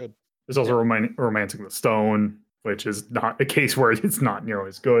Romancing very good. There's also Romancing the Stone, which is not a case where it's not nearly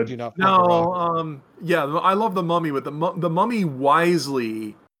as good. Do not yeah, I love The Mummy, but the Mummy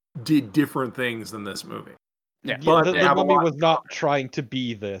wisely did different things than this movie. Yeah, but the Mummy was not trying to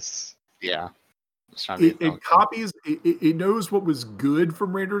be this. Yeah. It copies. It knows what was good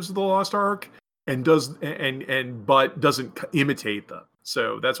from Raiders of the Lost Ark and but doesn't imitate them.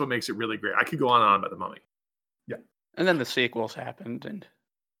 So that's what makes it really great. I could go on and on about The Mummy. Yeah, and then the sequels happened, and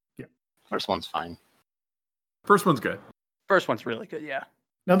first one's fine. First one's good. First one's really good. Yeah.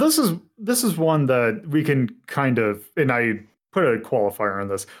 Now this is one that we can kind of, and I put a qualifier on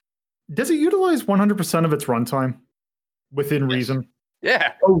this. Does it utilize 100% of its runtime within reason?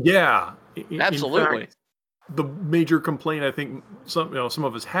 Yeah. Oh yeah. Absolutely. In fact, the major complaint I think some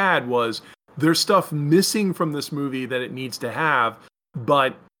of us had was there's stuff missing from this movie that it needs to have,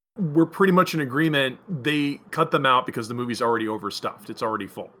 but we're pretty much in agreement. They cut them out because the movie's already overstuffed. It's already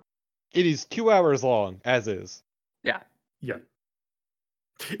full. It is 2 hours long, as is. Yeah. Yeah.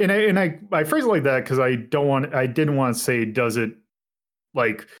 And I phrase it like that because I didn't want to say does it,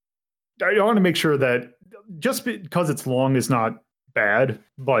 like, I want to make sure that just because it's long is not bad,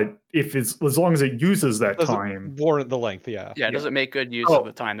 but if it's as long as it uses that time, warrant the length. Yeah. Yeah. Does it make good use of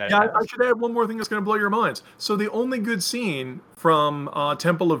the time that? Yeah, I should add one more thing that's going to blow your minds. So the only good scene from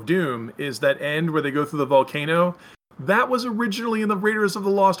Temple of Doom is that end where they go through the volcano. That was originally in the Raiders of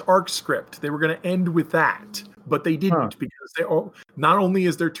the Lost Ark script. They were going to end with that, but they didn't because not only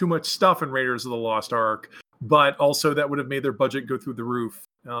is there too much stuff in Raiders of the Lost Ark, but also that would have made their budget go through the roof.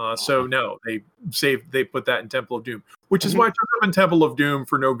 So no, they put that in Temple of Doom, which is why I took up in Temple of Doom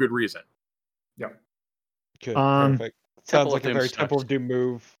for no good reason. Yeah. Good. Perfect. Sounds like a very Temple of Doom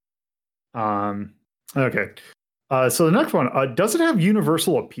move. Okay. So the next one, does it have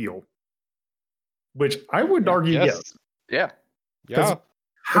universal appeal? Which I would argue yes. Yeah. Yeah.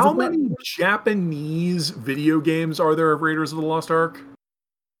 How many Japanese video games are there of Raiders of the Lost Ark?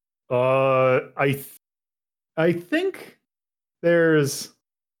 I think there's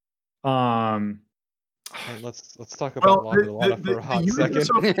let's talk about Lana for a hot second.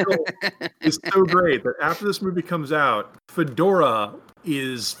 It's so great that after this movie comes out, Fedora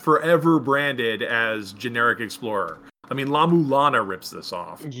is forever branded as generic Explorer. I mean, La Mulana rips this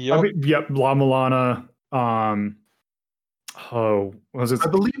off. Yep. La Mulana. Was it? I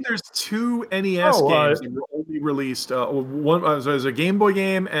believe there's 2 NES games that were only released. One was a Game Boy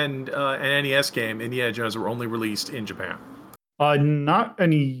game and an NES game. Indiana Jones were only released in Japan. Not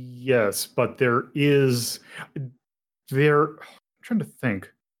NES, but there is. I'm trying to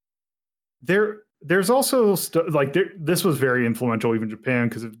think. There's also like this was very influential even in Japan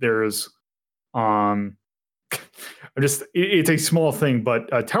because there is it's a small thing, but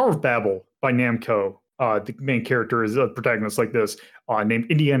Tower of Babel by Namco. The main character is a protagonist like this, named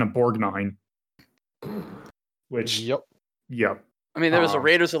Indiana Borgnine. Which Yep. I mean, there was a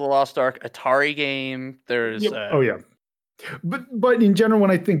Raiders of the Lost Ark Atari game. There's but in general, when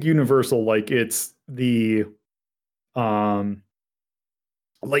I think Universal, like it's the like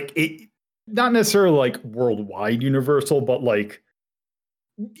it not necessarily like worldwide Universal, but like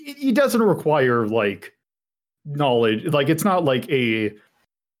it doesn't require like knowledge. Like it's not like a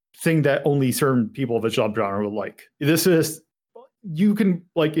thing that only certain people of a subgenre will like. This is, you can,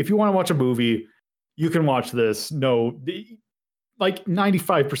 like, if you want to watch a movie you can watch this. No, like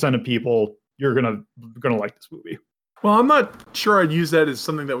 95% of people, you're gonna like this movie. Well, I'm not sure I'd use that as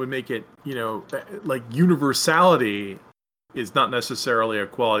something that would make it, like universality is not necessarily a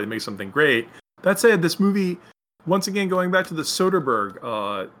quality that makes something great. That said, this movie, once again, going back to the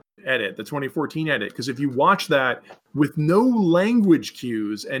Soderbergh edit, the 2014 edit, because if you watch that with no language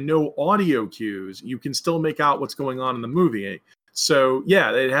cues and no audio cues, you can still make out what's going on in the movie. So,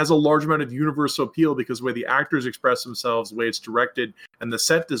 yeah, it has a large amount of universal appeal because the way the actors express themselves, the way it's directed, and the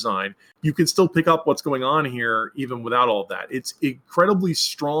set design, you can still pick up what's going on here even without all of that. It's incredibly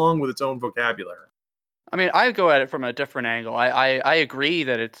strong with its own vocabulary. I mean, I go at it from a different angle. I agree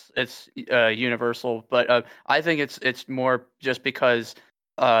that it's universal, but I think it's more just because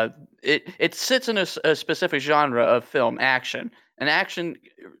it sits in a specific genre of film, action, and action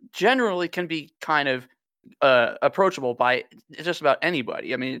generally can be kind of approachable by just about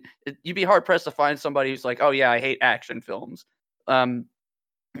anybody. I mean, you'd be hard pressed to find somebody who's like, "Oh yeah, I hate action films."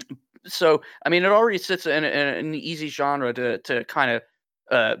 So I mean, it already sits in an easy genre to kind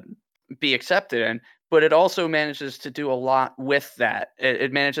of be accepted in, but it also manages to do a lot with that.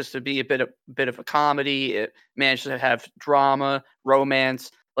 It manages to be a bit of a comedy. It manages to have drama,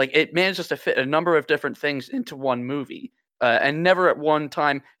 romance. Like it manages to fit a number of different things into one movie, and never at one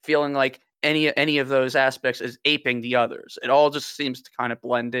time feeling like any of those aspects is aping the others. It all just seems to kind of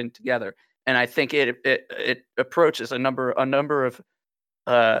blend in together. And I think it approaches a number of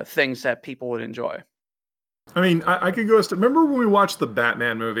things that people would enjoy. I mean, I could go to remember when we watched the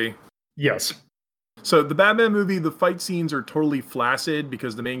Batman movie? Yes. So the Batman movie, the fight scenes are totally flaccid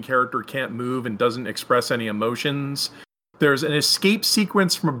because the main character can't move and doesn't express any emotions. There's an escape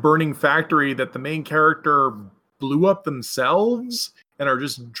sequence from a burning factory that the main character blew up themselves and are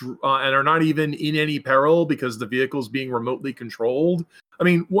just and are not even in any peril because the vehicle's being remotely controlled. I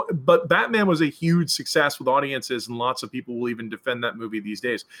mean, but Batman was a huge success with audiences, and lots of people will even defend that movie these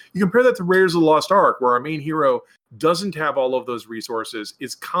days. You compare that to Raiders of the Lost Ark, where our main hero doesn't have all of those resources,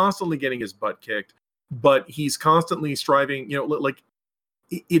 is constantly getting his butt kicked, but he's constantly striving. Like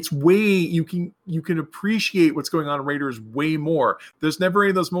it's way you can appreciate what's going on in Raiders way more. There's never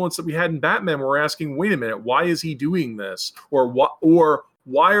any of those moments that we had in Batman where we're asking, wait a minute, why is he doing this, or what, or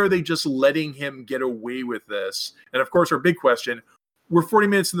why are they just letting him get away with this? And of course, our big question. We're 40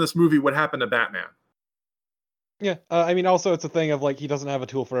 minutes in this movie. What happened to Batman? Yeah, I mean, also it's a thing of like he doesn't have a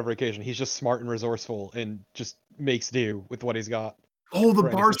tool for every occasion. He's just smart and resourceful and just makes do with what he's got. Oh, the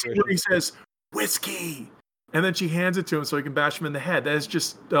bar scene where he says whiskey, and then she hands it to him so he can bash him in the head. That is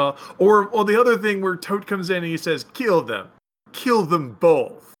just, or the other thing where Tote comes in and he says, kill them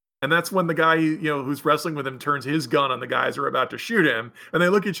both. And that's when the guy, who's wrestling with him turns his gun on the guys who are about to shoot him, and they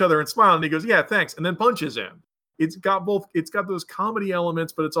look at each other and smile, and he goes, yeah, thanks, and then punches him. It's got those comedy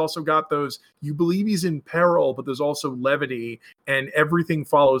elements, but it's also got those, you believe he's in peril, but there's also levity, and everything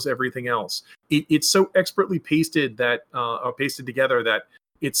follows everything else. It's so expertly pasted together that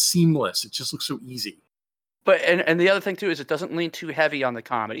it's seamless. It just looks so easy. But and the other thing too is it doesn't lean too heavy on the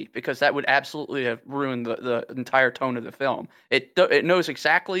comedy, because that would absolutely have ruined the entire tone of the film. It knows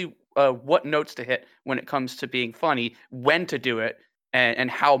exactly what notes to hit when it comes to being funny, when to do it,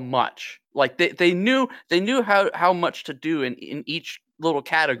 and how much. Like they knew how much to do in each little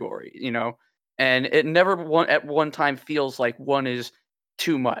category, and it never at one time feels like one is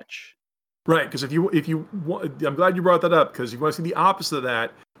too much. Right, because if you I'm glad you brought that up, because if you want to see the opposite of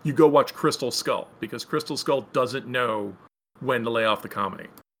that, you go watch Crystal Skull, because Crystal Skull doesn't know when to lay off the comedy.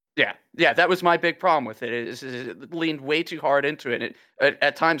 Yeah, that was my big problem with it. It leaned way too hard into it. It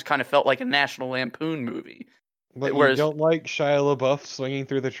at times kind of felt like a National Lampoon movie. But you don't like Shia LaBeouf swinging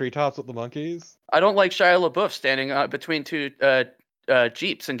through the treetops with the monkeys? I don't like Shia LaBeouf standing between two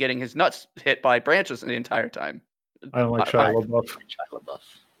jeeps and getting his nuts hit by branches the entire time. I don't like Shia LaBeouf.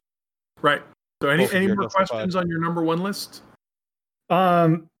 Right. So any more questions on your number one list?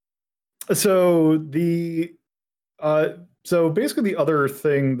 So basically the other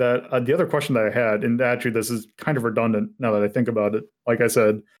thing that the other question that I had, and actually this is kind of redundant now that I think about it. Like I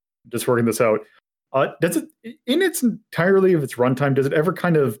said, just working this out. Does it, in its entirety of its runtime, does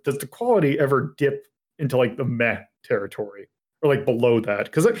the quality ever dip into like the meh territory or like below that?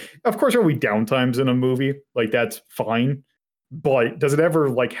 Because of course there'll be downtimes in a movie, like that's fine, but does it ever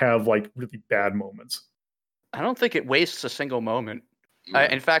like have like really bad moments? I don't think it wastes a single moment.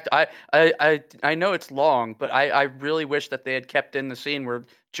 In fact, I know it's long, but I really wish that they had kept in the scene where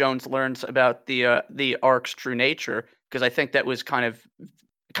Jones learns about the Ark's true nature, because I think that was kind of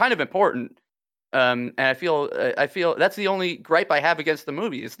important. And I feel that's the only gripe I have against the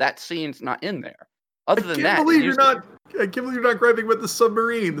movie, is that scene's not in there. Other than that, it used to- I can't believe you're not griping about the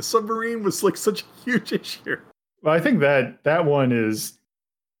submarine. The submarine was like such a huge issue. Well, I think that one is,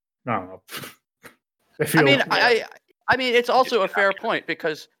 I don't know. I mean, it's also a fair point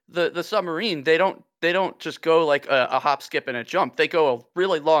because the submarine they don't just go like a hop, skip, and a jump. They go a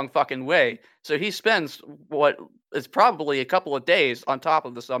really long fucking way. So he spends what is probably a couple of days on top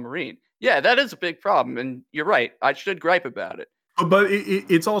of the submarine. Yeah, that is a big problem, and you're right. I should gripe about it. But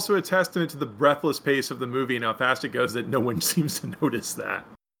it's also a testament to the breathless pace of the movie and how fast it goes that no one seems to notice that.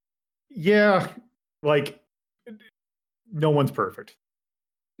 Yeah, like no one's perfect.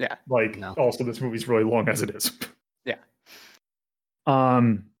 Yeah. Like No. also this movie's really long as it is. Yeah.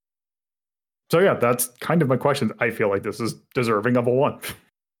 So yeah, that's kind of my question. I feel like this is deserving of a 1.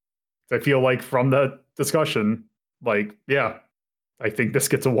 I feel like from the discussion, like, yeah, I think this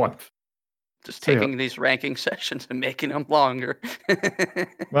gets a 1. Just So, yeah. taking these ranking sessions and making them longer.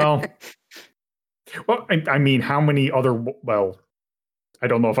 Well, I mean, how many other? Well, I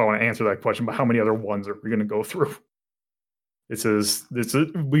don't know if I want to answer that question, but how many other ones are we going to go through? This is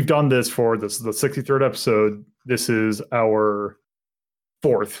we've done this for this is the 63rd episode. This is our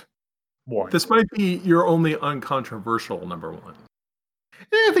 4th one. This might be your only uncontroversial number 1.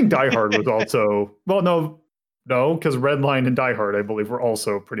 I think Die Hard was also no, because Red Line and Die Hard, I believe, were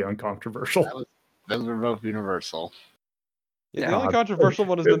also pretty uncontroversial. Those were both Universal. Yeah, the only controversial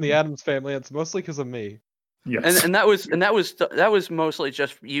one has been the Addams Family. And it's mostly because of me. Yes, and that was mostly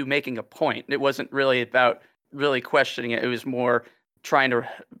just you making a point. It wasn't really about really questioning it. It was more trying to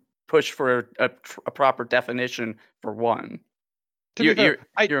push for a proper definition for 1. To be fair,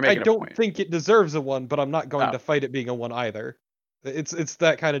 I making a don't point. think it deserves a 1, but I'm not going Oh. to fight it being a 1 either. It's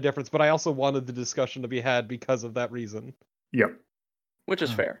that kind of difference. But I also wanted the discussion to be had because of that reason. Yep. Which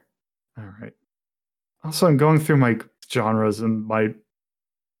is fair. All right. Also, I'm going through my genres and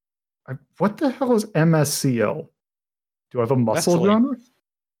what the hell is MSCL? Do I have a muscle Wrestling.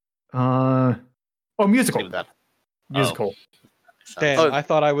 genre? Musical. Give that. Musical. Damn, Oh. I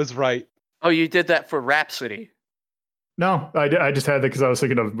thought I was right. Oh, you did that for Rhapsody. No, I just had that because I was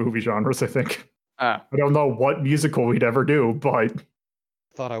thinking of movie genres. I think Oh. I don't know what musical we'd ever do, but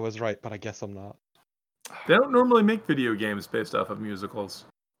Thought I was right, but I guess I'm not. They don't normally make video games based off of musicals.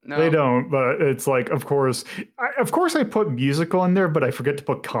 No. they don't. But it's like, of course, I put musical in there, but I forget to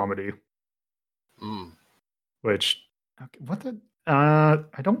put comedy. Mm. Which, what the? I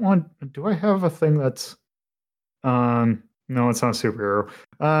don't want. Do I have a thing that's? No, it's not superhero.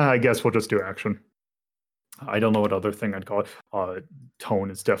 I guess we'll just do action. I don't know what other thing I'd call it. Tone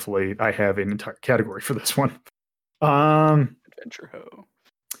is definitely. I have an entire category for this one. Adventure Ho.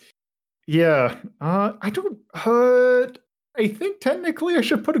 Yeah. I don't. I think technically I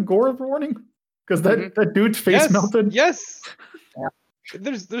should put a gore warning because that dude's face melted. Yes.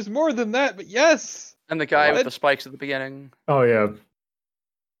 There's more than that, but yes. And the guy with What? the spikes at the beginning. Oh yeah.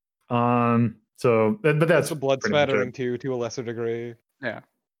 So, but that's That's a blood pretty much it. smattering too, to a lesser degree.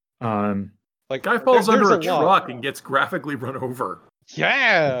 Like Guy falls there's under a lot. truck and gets graphically run over.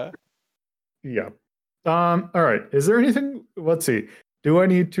 Yeah. yeah. All right. Is there anything? Let's see. Do we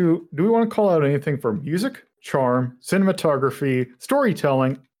want to call out anything for music, charm, cinematography,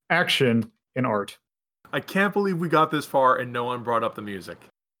 storytelling, action, and art? I can't believe we got this far and no one brought up the music.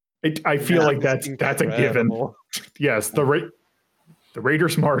 I feel like That was that's a given. incredible. Yes, the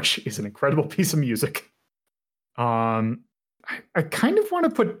Raiders March is an incredible piece of music. I kind of want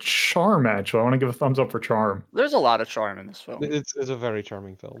to put charm. Actually, I want to give a thumbs up for charm. There's a lot of charm in this film. It's a very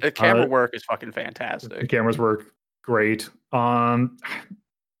charming film. The camera Uh, work is fucking The fantastic. cameras work great. I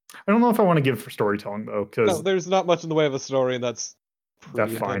don't know if I want to give for storytelling though, because No, there's not much in the way of a story, and that's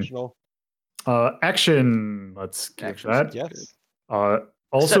pretty That's fine. intentional. Action. Let's give Action's that. Yes.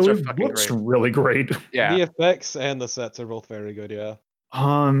 Also, Sets are it fucking looks great. really great. Yeah. The effects and the sets are both very good, yeah.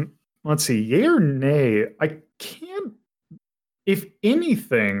 Let's see, yay or nay? I can't. If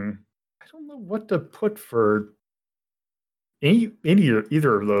anything, I don't know what to put for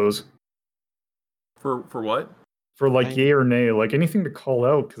either of those. For what? For like I- yay or nay, like anything to call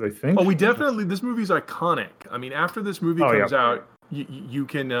out because I think. Oh, this movie's iconic. I mean, after this movie Oh, comes yeah. out, you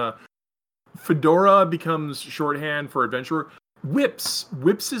can Fedora becomes shorthand for adventurer. Whips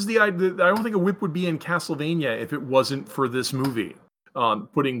is the idea. I don't think a whip would be in Castlevania if it wasn't for this movie.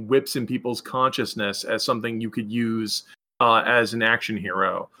 Putting whips in people's consciousness as something you could use as an action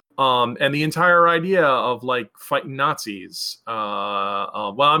hero. And the entire idea of like fighting Nazis.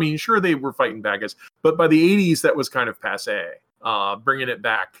 Well, I mean, sure they were fighting bad guys, but by the 80s that was kind of passé. Bringing it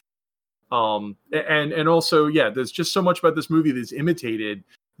back. And also, yeah, there's just so much about this movie that's imitated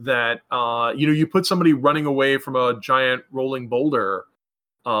that you put somebody running away from a giant rolling boulder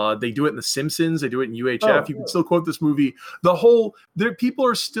They do it in The Simpsons. They do it in UHF. Oh. You can still quote this movie. People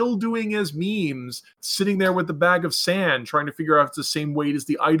are still doing as memes, sitting there with the bag of sand, trying to figure out if it's the same weight as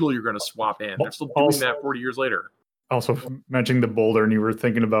the idol you're going to swap in. They're still doing Also- that 40 years later. Also, mentioning the boulder, and you were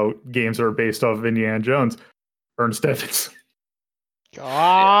thinking about games that are based off of Indiana Jones. Ernest Evans.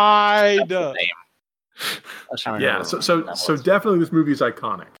 God. Name. I was trying to Yeah, remember so what that was. definitely this movie is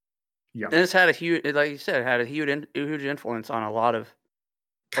iconic. And it's had a huge, like you said, had a huge influence on a lot of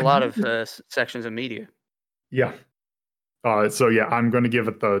sections of media. Yeah. So yeah, I'm going to give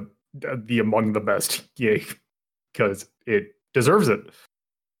it the among the best, yay, because it deserves it.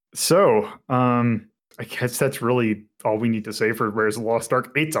 So, I guess that's really all we need to say for Raiders of the Lost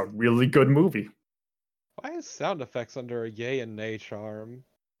Ark. It's a really good movie. Why is sound effects under a yay and nay charm?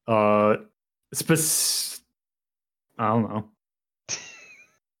 I don't know.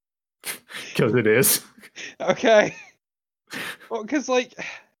 Because it is. Okay. Well, because like,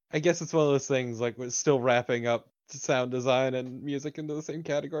 I guess it's one of those things like we're still wrapping up sound design and music into the same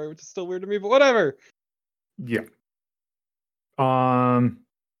category, which is still weird to me. But whatever. Yeah.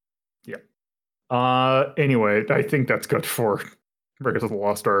 Anyway, I think that's good for Raiders of the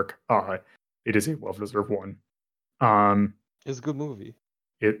Lost Ark. It is a well-deserved one. It's a good movie.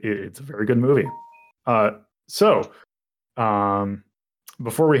 It's a very good movie. So,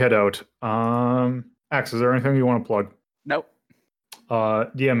 before we head out, Axe, is there anything you want to plug? Nope.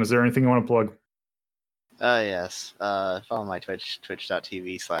 DM, is there anything you want to plug? Yes. Follow my Twitch,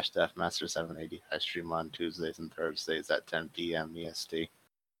 twitch.tv/deathmaster780. I stream on Tuesdays and Thursdays at 10 p.m. EST.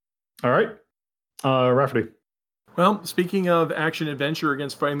 All right. Rafferty. Well, speaking of action adventure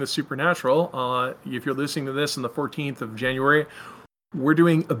against fighting the supernatural, if you're listening to this on the 14th of January, we're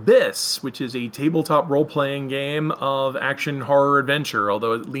doing Abyss, which is a tabletop role-playing game of action horror adventure,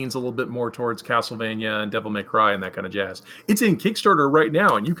 although it leans a little bit more towards Castlevania and Devil May Cry and that kind of jazz. It's in Kickstarter right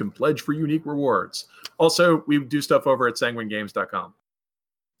now, and you can pledge for unique rewards. Also, we do stuff over at sanguinegames.com.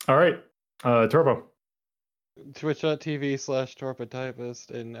 All right. Turbo.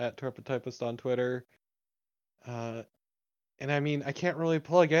 Twitch.tv/torpidtypist and at torpidtypist on Twitter. And I mean, I can't really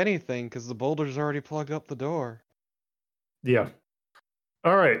plug anything because the boulder's already plugged up the door. Yeah.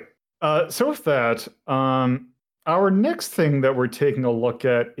 All right. So with that, our next thing that we're taking a look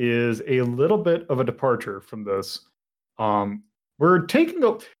at is a little bit of a departure from this. We're taking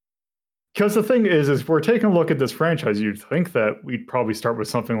a... Because the thing is we're taking a look at this franchise. You'd think that we'd probably start with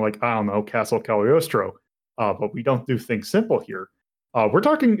something like, I don't know, Castle Cagliostro. But we don't do things simple here. We're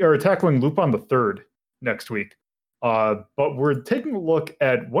tackling Lupin the Third next week. But we're taking a look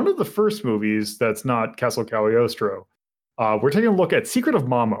at one of the first movies that's not Castle Cagliostro. We're taking a look at Secret of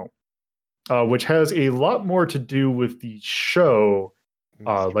Mamo, which has a lot more to do with the show,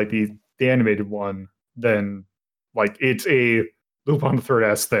 like the animated one, than like it's a Lupin the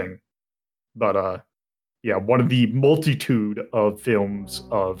Third-esque thing. But yeah, one of the multitude of films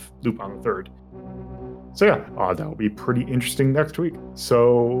of Lupin the Third. So yeah, that'll be pretty interesting next week.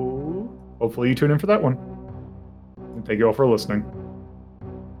 So hopefully you tune in for that one. And thank you all for listening.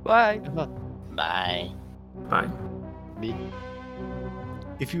 Bye. Bye. Bye. Me.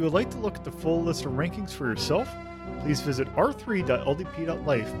 If you would like to look at the full list of rankings for yourself, please visit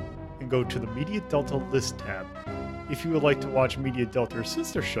r3.ldp.life and go to the Media Delta List tab. If you would like to watch Media Delta's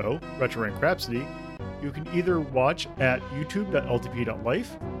sister show, Retro Rank Rhapsody, you can either watch at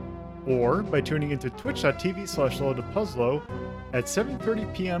youtube.ldp.life or by tuning into twitch.tv/LoadedPuzzlo at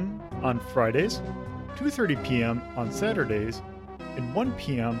 7:30 p.m. on Fridays, 2:30 p.m. on Saturdays, and 1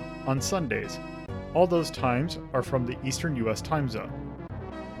 p.m. on Sundays. All those times are from the Eastern U.S. time zone.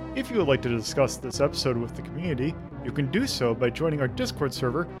 If you would like to discuss this episode with the community, you can do so by joining our Discord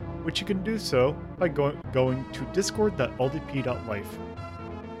server, which you can do so by going to discord.ldp.life.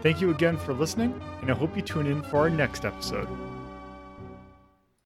 Thank you again for listening, and I hope you tune in for our next episode.